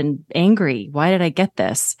sad and angry. Why did I get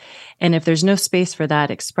this? And if there's no space for that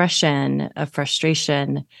expression of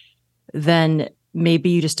frustration, then maybe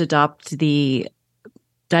you just adopt the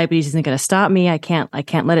diabetes isn't going to stop me. I can't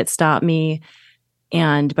let it stop me.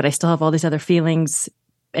 But I still have all these other feelings,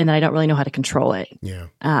 and then I don't really know how to control it. Yeah.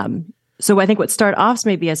 So I think what start off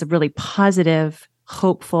maybe as a really positive,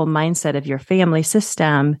 hopeful mindset of your family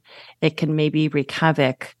system, it can maybe wreak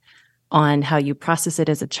havoc on how you process it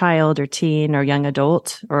as a child or teen or young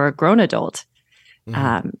adult or a grown adult,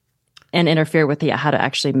 and interfere with how to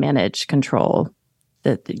actually manage, control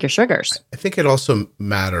your sugars. I think it also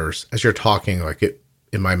matters as you're talking, like it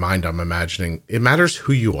in my mind, I'm imagining it matters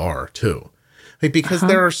who you are too. Like, because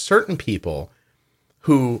there are certain people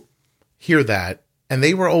who hear that and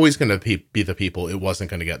they were always going to be the people it wasn't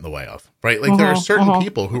going to get in the way of, right? Like there are certain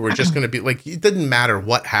people who were just going to be like, it didn't matter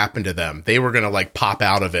what happened to them. They were going to like pop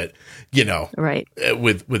out of it, right.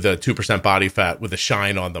 with a 2% body fat with a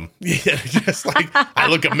shine on them. Just like, I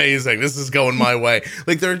look amazing. This is going my way.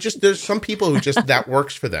 Like there's some people who just, that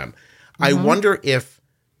works for them. I wonder if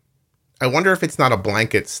it's not a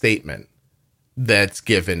blanket statement that's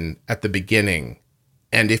given at the beginning.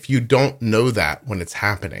 And if you don't know that when it's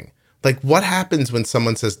happening, like what happens when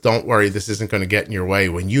someone says, don't worry, this isn't going to get in your way,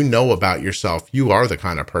 when you know about yourself, you are the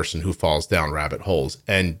kind of person who falls down rabbit holes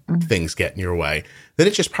and things get in your way, then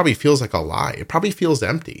it just probably feels like a lie. It probably feels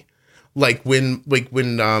empty. Like when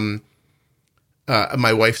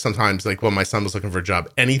my wife sometimes, like when my son was looking for a job,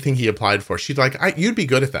 anything he applied for, she'd like, you'd be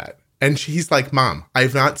good at that. And she's like, Mom,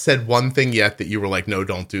 I've not said one thing yet that you were like, no,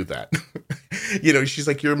 don't do that. She's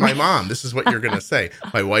like, you're my mom. This is what you're going to say.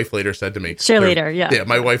 My wife later said to me. Cheerleader, yeah. Yeah,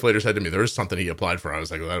 my wife later said to me, there was something he applied for. I was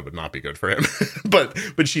like, well, that would not be good for him. but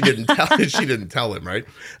she didn't tell him, right?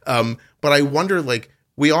 But I wonder, like,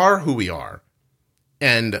 we are who we are.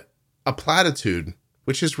 And a platitude,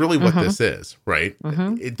 which is really what this is, right?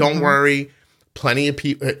 Don't worry. Plenty of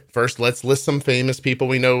people. First, let's list some famous people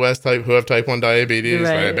we know who have type 1 diabetes.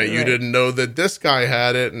 Right, I bet you didn't know that this guy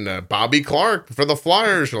had it. And Bobby Clark for the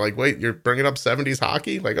Flyers. You're like, wait, you're bringing up 70s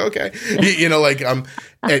hockey? Like, okay.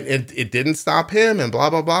 And it didn't stop him and blah,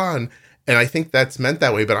 blah, blah. And I think that's meant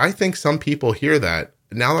that way. But I think some people hear that.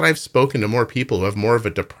 Now that I've spoken to more people who have more of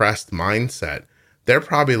a depressed mindset, they're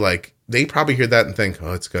probably like, they probably hear that and think,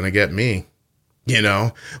 oh, it's going to get me.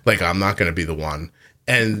 Like I'm not going to be the one.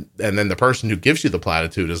 And then the person who gives you the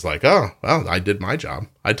platitude is like, oh, well, I did my job.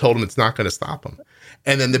 I told him it's not going to stop him.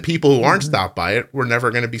 And then the people who aren't stopped by it were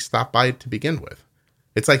never going to be stopped by it to begin with.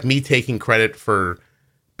 It's like me taking credit for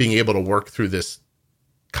being able to work through this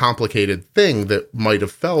complicated thing that might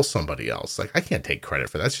have fell somebody else. Like, I can't take credit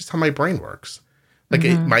for that. That's just how my brain works. Like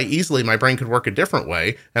my brain could work a different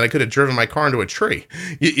way, and I could have driven my car into a tree,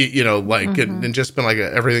 and just been like,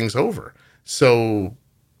 everything's over. So,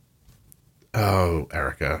 oh,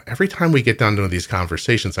 Erica, every time we get down to these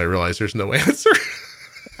conversations, I realize there's no answer.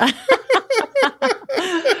 I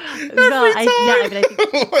think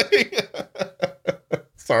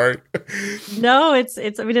sorry. No,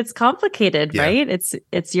 it's complicated, right?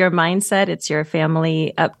 It's your mindset, it's your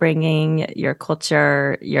family upbringing, your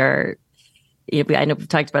culture, I know we've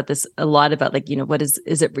talked about this a lot about like, what is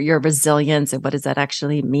it your resilience and what does that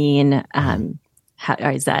actually mean? How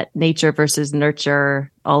is that nature versus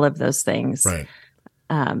nurture, all of those things. Right.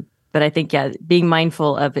 But I think, being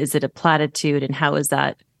mindful of, is it a platitude and how is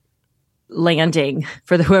that landing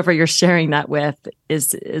for whoever you're sharing that with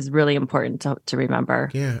is really important to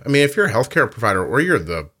remember. Yeah. I mean, if you're a healthcare provider or you're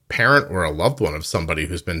the parent or a loved one of somebody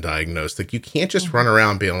who's been diagnosed, like you can't just run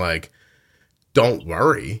around being like, don't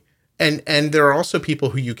worry. And there are also people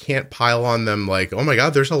who you can't pile on them like, oh my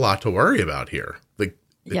God, there's a lot to worry about here. Like,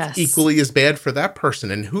 it's equally as bad for that person.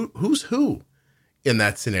 And who's who in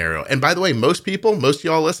that scenario? And by the way, most of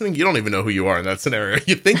y'all listening, you don't even know who you are in that scenario.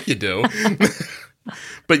 You think you do,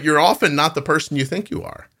 but you're often not the person you think you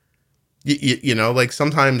are. Like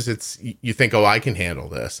sometimes you think, oh, I can handle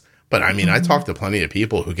this. But I mean, I talk to plenty of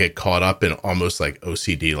people who get caught up in almost like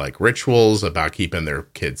OCD like rituals about keeping their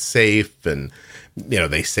kids safe. And,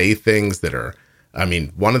 they say things that are, I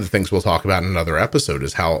mean, one of the things we'll talk about in another episode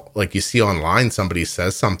is how, like, you see online, somebody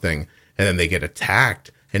says something and then they get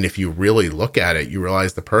attacked. And if you really look at it, you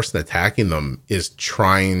realize the person attacking them is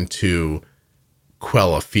trying to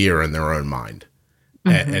quell a fear in their own mind.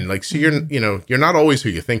 And like, so you're not always who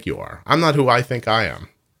you think you are. I'm not who I think I am,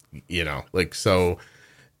 so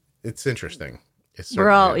it's interesting. We're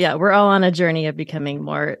all on a journey of becoming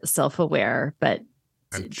more self-aware, but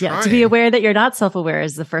I'm Yeah, trying. to be aware that you're not self-aware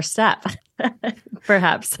is the first step,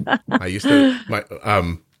 perhaps. I used to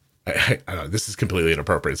I don't know, this is completely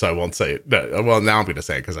inappropriate, so I won't say it. No, well, now I'm going to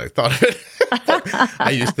say it because I thought of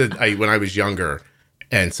it. When I was younger,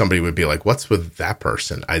 and somebody would be like, "What's with that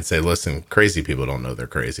person?" I'd say, "Listen, crazy people don't know they're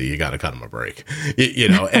crazy. You got to cut them a break." You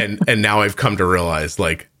know. And now I've come to realize,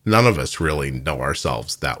 like, none of us really know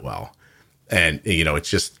ourselves that well, and you know, it's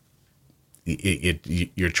just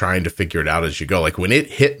you're trying to figure it out as you go. Like when it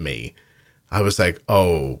hit me, I was like,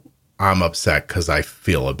 "Oh, I'm upset because I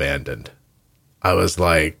feel abandoned." I was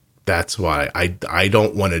like, that's why I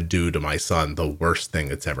don't want to do to my son the worst thing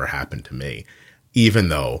that's ever happened to me, even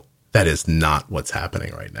though that is not what's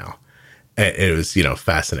happening right now. And it was, you know,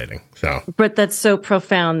 fascinating. So, But that's so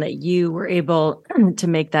profound that you were able to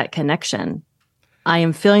make that connection. I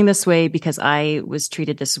am feeling this way because I was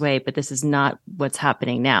treated this way, but this is not what's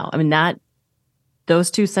happening now. I mean, those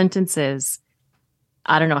two sentences,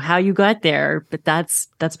 I don't know how you got there, but that's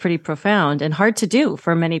pretty profound and hard to do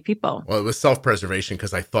for many people. well, it was self-preservation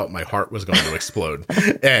because I thought my heart was going to explode.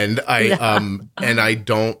 And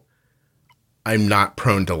I'm not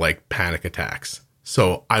prone to like panic attacks.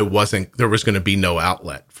 So there was going to be no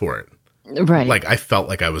outlet for it. Right. Like I felt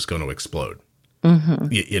like I was going to explode,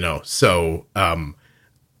 you know? So, and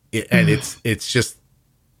it's just,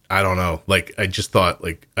 I don't know. Like, I just thought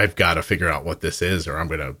like, I've got to figure out what this is, or I'm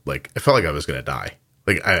going to like, I felt like I was going to die.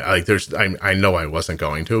 Like I know I wasn't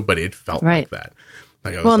going to, but it felt like that.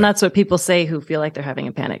 Like and that's what people say who feel like they're having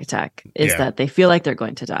a panic attack is that they feel like they're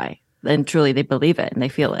going to die. And truly they believe it and they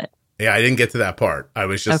feel it. Yeah, I didn't get to that part. I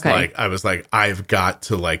was just I've got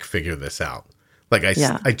to like figure this out. Like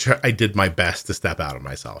I did my best to step out of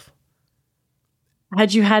myself.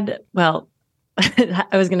 Had you had, well, I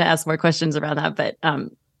was going to ask more questions around that, but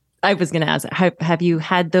I was going to ask, have you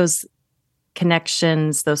had those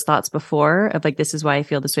connections, those thoughts before of like, this is why I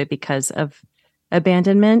feel this way because of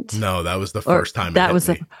abandonment? No, that was the first time. That was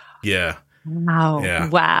yeah. Wow. Yeah.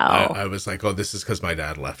 Wow. I was like, oh, this is because my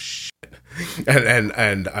dad left shit.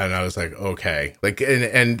 And I was like, okay. Like,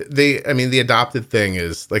 and the adopted thing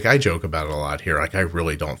is like, I joke about it a lot here. Like, I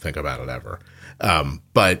really don't think about it ever.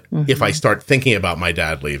 But if I start thinking about my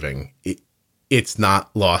dad leaving, it's not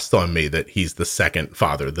lost on me that he's the second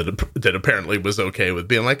father that apparently was okay with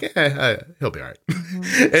being like, he'll be all right.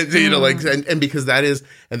 And, you know, like, and because that is,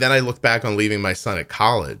 and then I look back on leaving my son at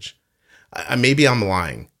college. Maybe I'm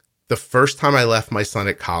lying. The first time I left my son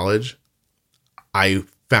at college, I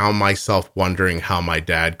found myself wondering how my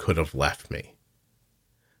dad could have left me.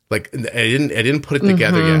 Like, I didn't put it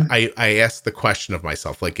together yet. I asked the question of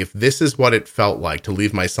myself, like, if this is what it felt like to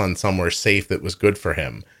leave my son somewhere safe that was good for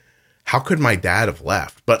him, how could my dad have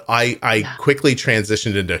left? But I quickly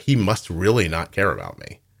transitioned into, he must really not care about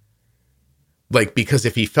me. Like, because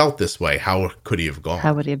if he felt this way, how could he have gone?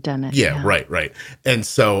 How would he have done it? Yeah. Right. And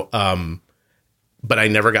so, but I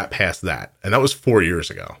never got past that. And that was 4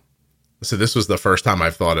 years ago. So this was the first time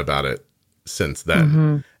I've thought about it since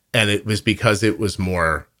then. And it was because it was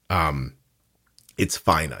more, it's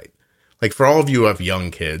finite. Like for all of you who have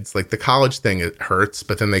young kids, like the college thing, it hurts,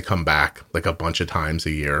 but then they come back like a bunch of times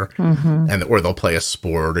a year or they'll play a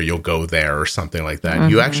sport or you'll go there or something like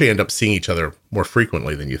that. You actually end up seeing each other more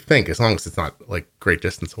frequently than you think, as long as it's not like great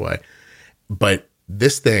distance away. But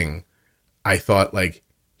this thing, I thought like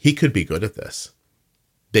he could be good at this.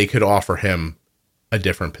 They could offer him a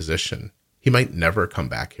different position. He might never come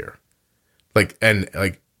back here.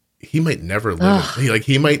 He might never live.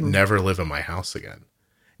 He might never live in my house again.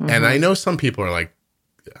 And I know some people are like,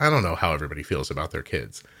 I don't know how everybody feels about their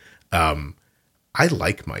kids. I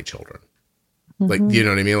like my children. Like, you know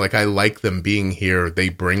what I mean? Like, I like them being here. They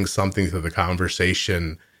bring something to the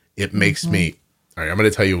conversation. It makes me, all right, I'm going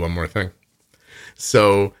to tell you one more thing.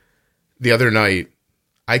 So the other night,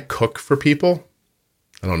 I cook for people.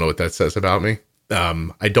 I don't know what that says about me.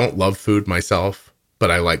 I don't love food myself, but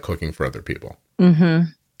I like cooking for other people.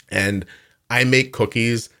 And I make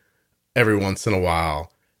cookies every once in a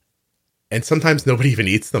while. And sometimes nobody even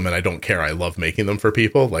eats them, and I don't care. I love making them for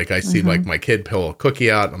people. Like, I see, like, my kid pull a cookie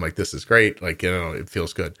out, and I'm like, this is great. Like, you know, it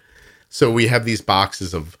feels good. So we have these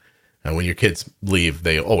boxes of, and when your kids leave,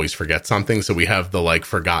 they always forget something. So we have the, like,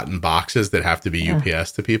 forgotten boxes that have to be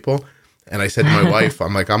UPS to people. And I said to my wife,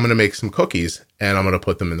 I'm like, I'm going to make some cookies, and I'm going to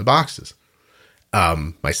put them in the boxes.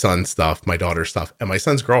 My son's stuff, my daughter's stuff, and my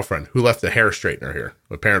son's girlfriend, who left a hair straightener here.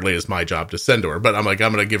 Apparently it's my job to send to her, but I'm like,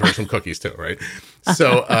 I'm going to give her some cookies too, right?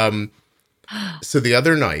 So, so the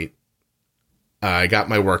other night, I got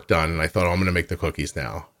my work done, and I thought, oh, I'm going to make the cookies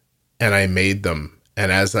now. And I made them,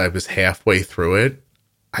 and as I was halfway through it,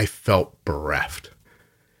 I felt bereft.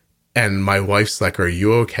 And my wife's like, "Are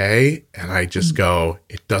you okay?" And I just go,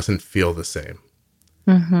 "It doesn't feel the same."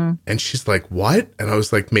 Mm-hmm. And she's like, "What?" And I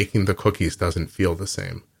was like, "Making the cookies doesn't feel the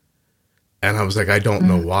same." And I was like, "I don't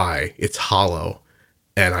know why. It's hollow."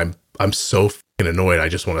 And I'm so fucking annoyed. I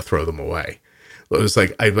just want to throw them away. It was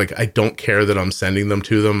like, I don't care that I'm sending them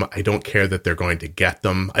to them. I don't care that they're going to get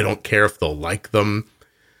them. I don't care if they'll like them.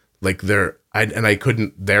 Like I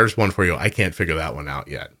couldn't, there's one for you. I can't figure that one out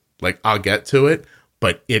yet. Like I'll get to it,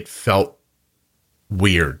 but it felt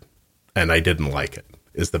weird and I didn't like it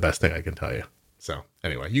is the best thing I can tell you. So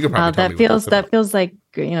anyway, you can probably tell me that feels like,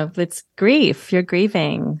 it's grief. You're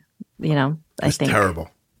grieving, It's terrible.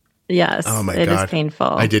 Yes. Oh my God. It is painful.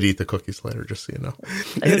 I did eat the cookies later, just so you know.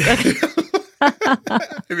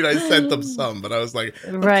 I mean, I sent them some, but I was like,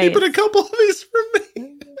 I'm keeping a couple of these for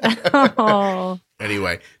me. Oh.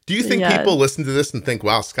 Anyway, do you think people listen to this and think,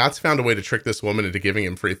 wow, Scott's found a way to trick this woman into giving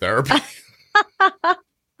him free therapy?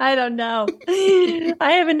 I don't know.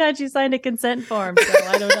 I haven't actually signed a consent form, so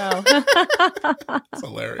I don't know. It's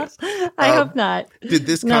hilarious. I hope not. Did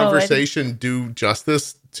this conversation do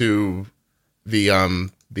justice to the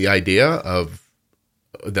idea of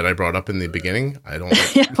that I brought up in the beginning? I don't.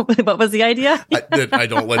 What was the idea? I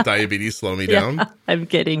don't let diabetes slow me down. I'm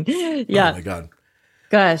kidding. Yeah. Oh my God.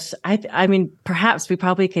 Gosh, I mean, perhaps we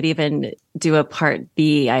probably could even do a part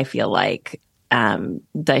B. I feel like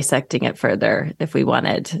dissecting it further if we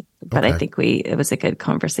wanted, but I think it was a good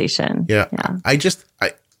conversation. Yeah. I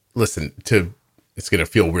listen to. It's going to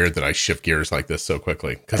feel weird that I shift gears like this so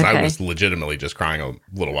quickly because I was legitimately just crying a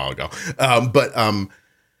little while ago. But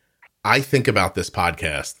I think about this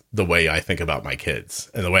podcast the way I think about my kids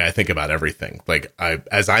and the way I think about everything. Like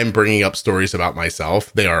as I'm bringing up stories about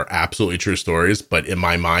myself, they are absolutely true stories, but in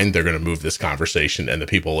my mind, they're going to move this conversation and the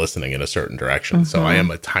people listening in a certain direction. Mm-hmm. So I am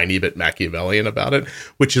a tiny bit Machiavellian about it,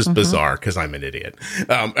 which is bizarre because I'm an idiot,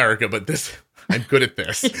 Erica, but I'm good at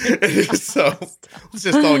this. So let's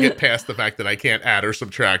just all get past the fact that I can't add or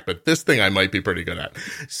subtract, but this thing I might be pretty good at.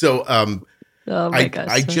 So oh my gosh.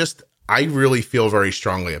 I really feel very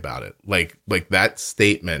strongly about it. Like that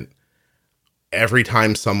statement, every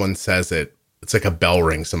time someone says it, it's like a bell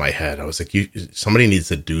rings in my head. I was like, somebody needs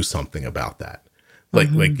to do something about that. Like,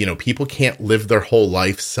 people can't live their whole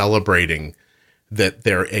life celebrating that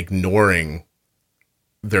they're ignoring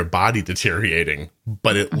their body deteriorating,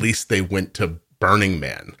 but at least they went to Burning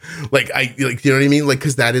Man. You know what I mean? Like,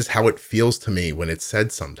 cause that is how it feels to me when it's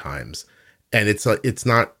said sometimes. And it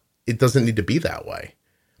doesn't need to be that way.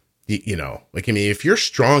 If you're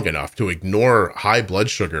strong enough to ignore high blood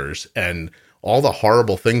sugars and all the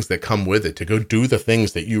horrible things that come with it to go do the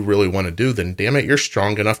things that you really want to do, then damn it, you're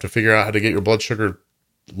strong enough to figure out how to get your blood sugar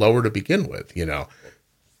lower to begin with, And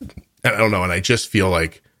I don't know. And I just feel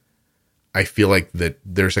like, that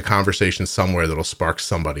there's a conversation somewhere that'll spark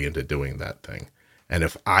somebody into doing that thing. And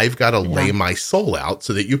if I've got to lay my soul out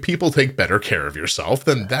so that you people take better care of yourself,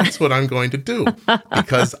 then that's what I'm going to do.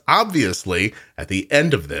 Because obviously, at the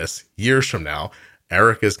end of this, years from now,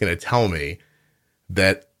 Eric is going to tell me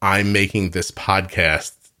that I'm making this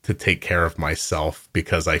podcast to take care of myself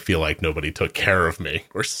because I feel like nobody took care of me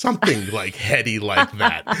or something like heady like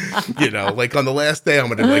that. Like on the last day, I'm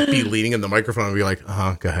going to be leaning in the microphone and be like,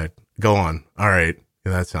 go ahead, go on. All right.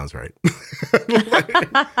 Yeah, that sounds right.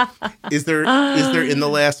 Is there in the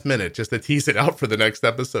last minute, just to tease it out for the next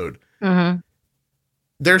episode,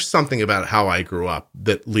 there's something about how I grew up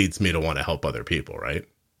that leads me to want to help other people, right?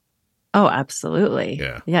 Oh, absolutely.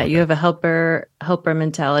 Yeah. Okay. You have a helper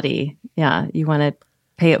mentality. Yeah. You want to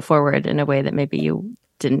pay it forward in a way that maybe you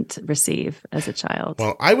didn't receive as a child.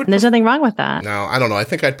 Well, and there's nothing wrong with that. No, I don't know. I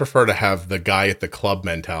think I'd prefer to have the guy at the club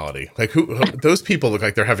mentality. Like those people look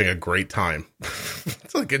like they're having a great time.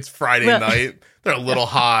 It's like it's Friday night. They're a little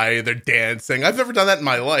high. They're dancing. I've never done that in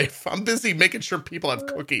my life. I'm busy making sure people have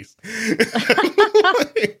cookies.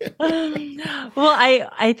 Well,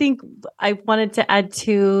 I think I wanted to add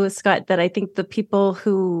to Scott that I think the people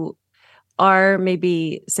who are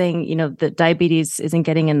maybe saying, that diabetes isn't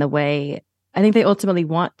getting in the way, I think they ultimately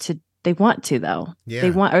want to though. Yeah.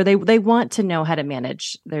 They want to know how to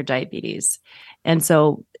manage their diabetes. And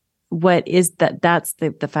so what is that's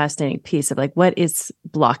the fascinating piece of like, what is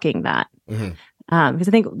blocking that? Mm-hmm. Because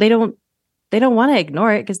I think they don't want to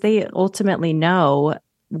ignore it because they ultimately know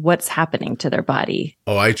what's happening to their body.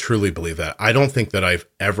 Oh, I truly believe that. I don't think that I've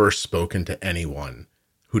ever spoken to anyone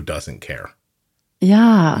who doesn't care.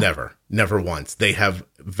 Yeah. Never once. They have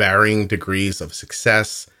varying degrees of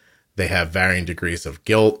success. They have varying degrees of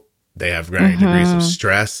guilt. They have varying degrees of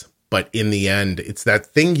stress. But in the end, it's that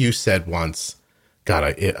thing you said once,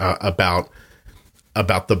 God,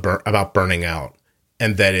 about burning out.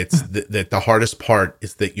 And that it's that the hardest part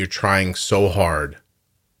is that you're trying so hard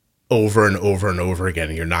over and over and over again,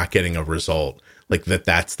 and you're not getting a result. Like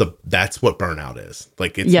that's what burnout is.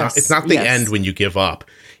 Like it's not the end when you give up.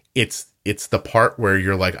 It's the part where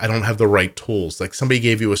you're like, I don't have the right tools. Like somebody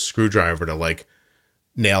gave you a screwdriver to like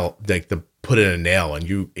nail, like to put in a nail, and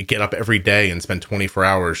you get up every day and spend 24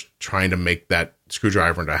 hours trying to make that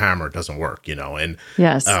screwdriver into a hammer. It doesn't work, And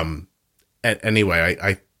anyway,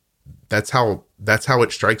 I that's how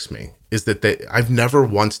it strikes me, is that I've never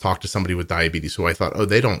once talked to somebody with diabetes who I thought, oh,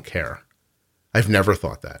 they don't care. I've never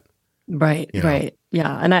thought that. Right. Right.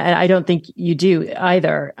 Yeah. And I don't think you do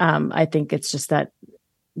either. I think it's just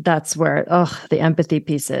that's where, the empathy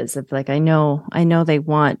piece is of like, I know they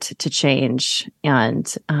want to change.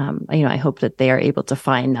 And, I hope that they are able to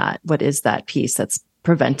find what is that piece that's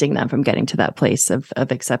preventing them from getting to that place of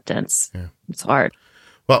acceptance. Yeah. It's hard.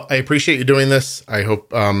 Well, I appreciate you doing this. I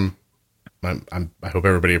hope, I hope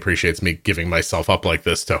everybody appreciates me giving myself up like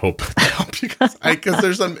this to help because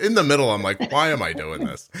there's in the middle. I'm like, why am I doing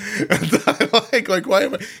this? like why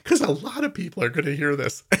am I? Because a lot of people are going to hear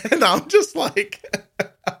this, and I'm just like,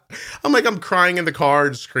 I'm crying in the car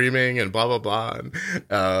and screaming and blah blah blah. And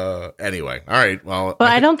anyway, all right. Well,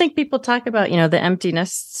 I don't think people talk about the empty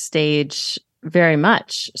nest stage very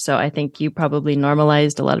much. So I think you probably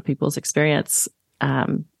normalized a lot of people's experience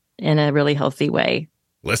in a really healthy way.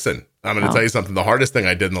 Listen, I'm going to tell you something. The hardest thing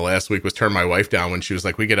I did in the last week was turn my wife down when she was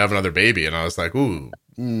like, we could have another baby. And I was like, ooh,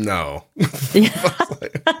 no. I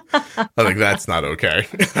was like, that's not okay.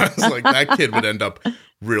 I was like, that kid would end up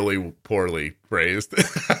really poorly raised.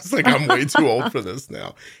 I was like, I'm way too old for this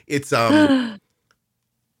now. It's, I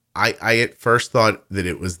at first thought that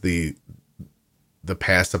it was the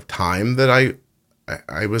pass of time that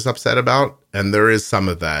I was upset about. And there is some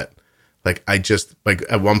of that. Like, I just, like,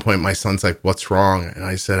 at one point, my son's like, what's wrong? And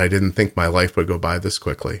I said, I didn't think my life would go by this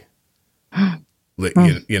quickly. And I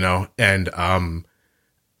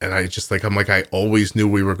just like, I'm like, I always knew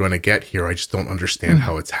we were going to get here. I just don't understand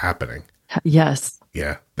how it's happening. Yes.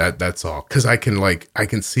 Yeah, that's all. Because I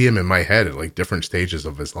can see him in my head at like different stages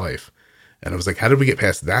of his life. And I was like, how did we get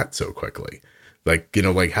past that so quickly? Like,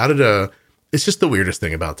 how did it's just the weirdest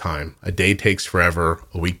thing about time. A day takes forever.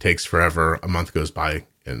 A week takes forever. A month goes by.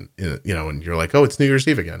 And and you're like, oh, it's New Year's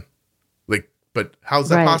Eve again. Like, but how's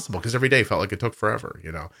that possible? Because every day felt like it took forever,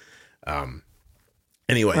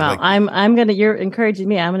 Anyway, well, you're encouraging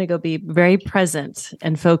me. I'm gonna go be very present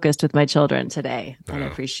and focused with my children today and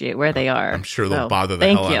appreciate where they are. I'm sure they'll bother the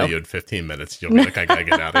hell out of you in 15 minutes. You'll be like, I gotta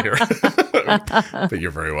get out of here. But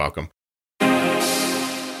you're very welcome.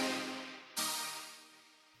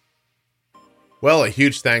 Well, a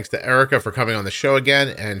huge thanks to Erica for coming on the show again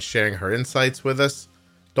and sharing her insights with us.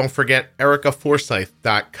 Don't forget,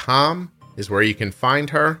 EricaForsyth.com is where you can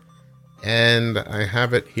find her. And I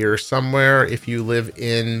have it here somewhere. If you live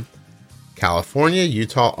in California,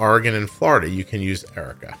 Utah, Oregon, and Florida, you can use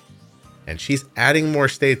Erica. And she's adding more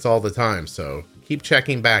states all the time, so keep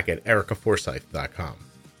checking back at EricaForsyth.com.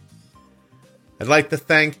 I'd like to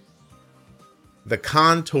thank the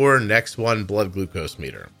Contour Next One blood glucose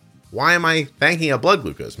meter. Why am I thanking a blood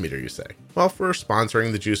glucose meter, you say? Well, for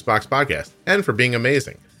sponsoring the Juicebox podcast and for being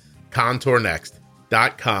amazing.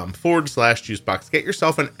 ContourNext.com/Juicebox. Get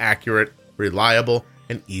yourself an accurate, reliable,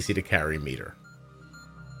 and easy to carry meter.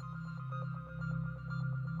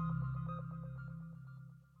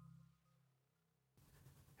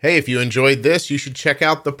 Hey, if you enjoyed this, you should check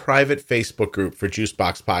out the private Facebook group for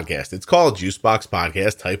Juicebox Podcast. It's called Juicebox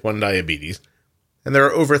Podcast Type 1 Diabetes, and there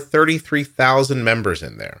are over 33,000 members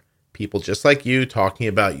in there. People just like you talking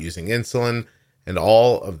about using insulin and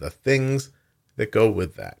all of the things that go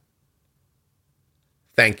with that.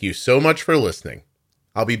 Thank you so much for listening.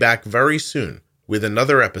 I'll be back very soon with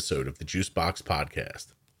another episode of the Juicebox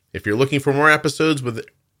Podcast. If you're looking for more episodes with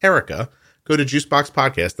Erica, go to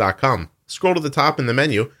juiceboxpodcast.com. Scroll to the top in the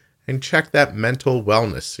menu and check that mental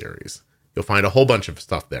wellness series. You'll find a whole bunch of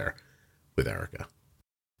stuff there with Erica.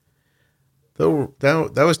 Though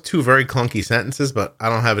that was two very clunky sentences, but I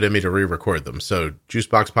don't have it in me to re-record them. So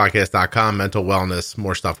juiceboxpodcast.com, mental wellness,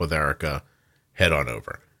 more stuff with Erica. Head on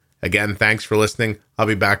over. Again, thanks for listening. I'll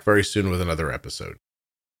be back very soon with another episode.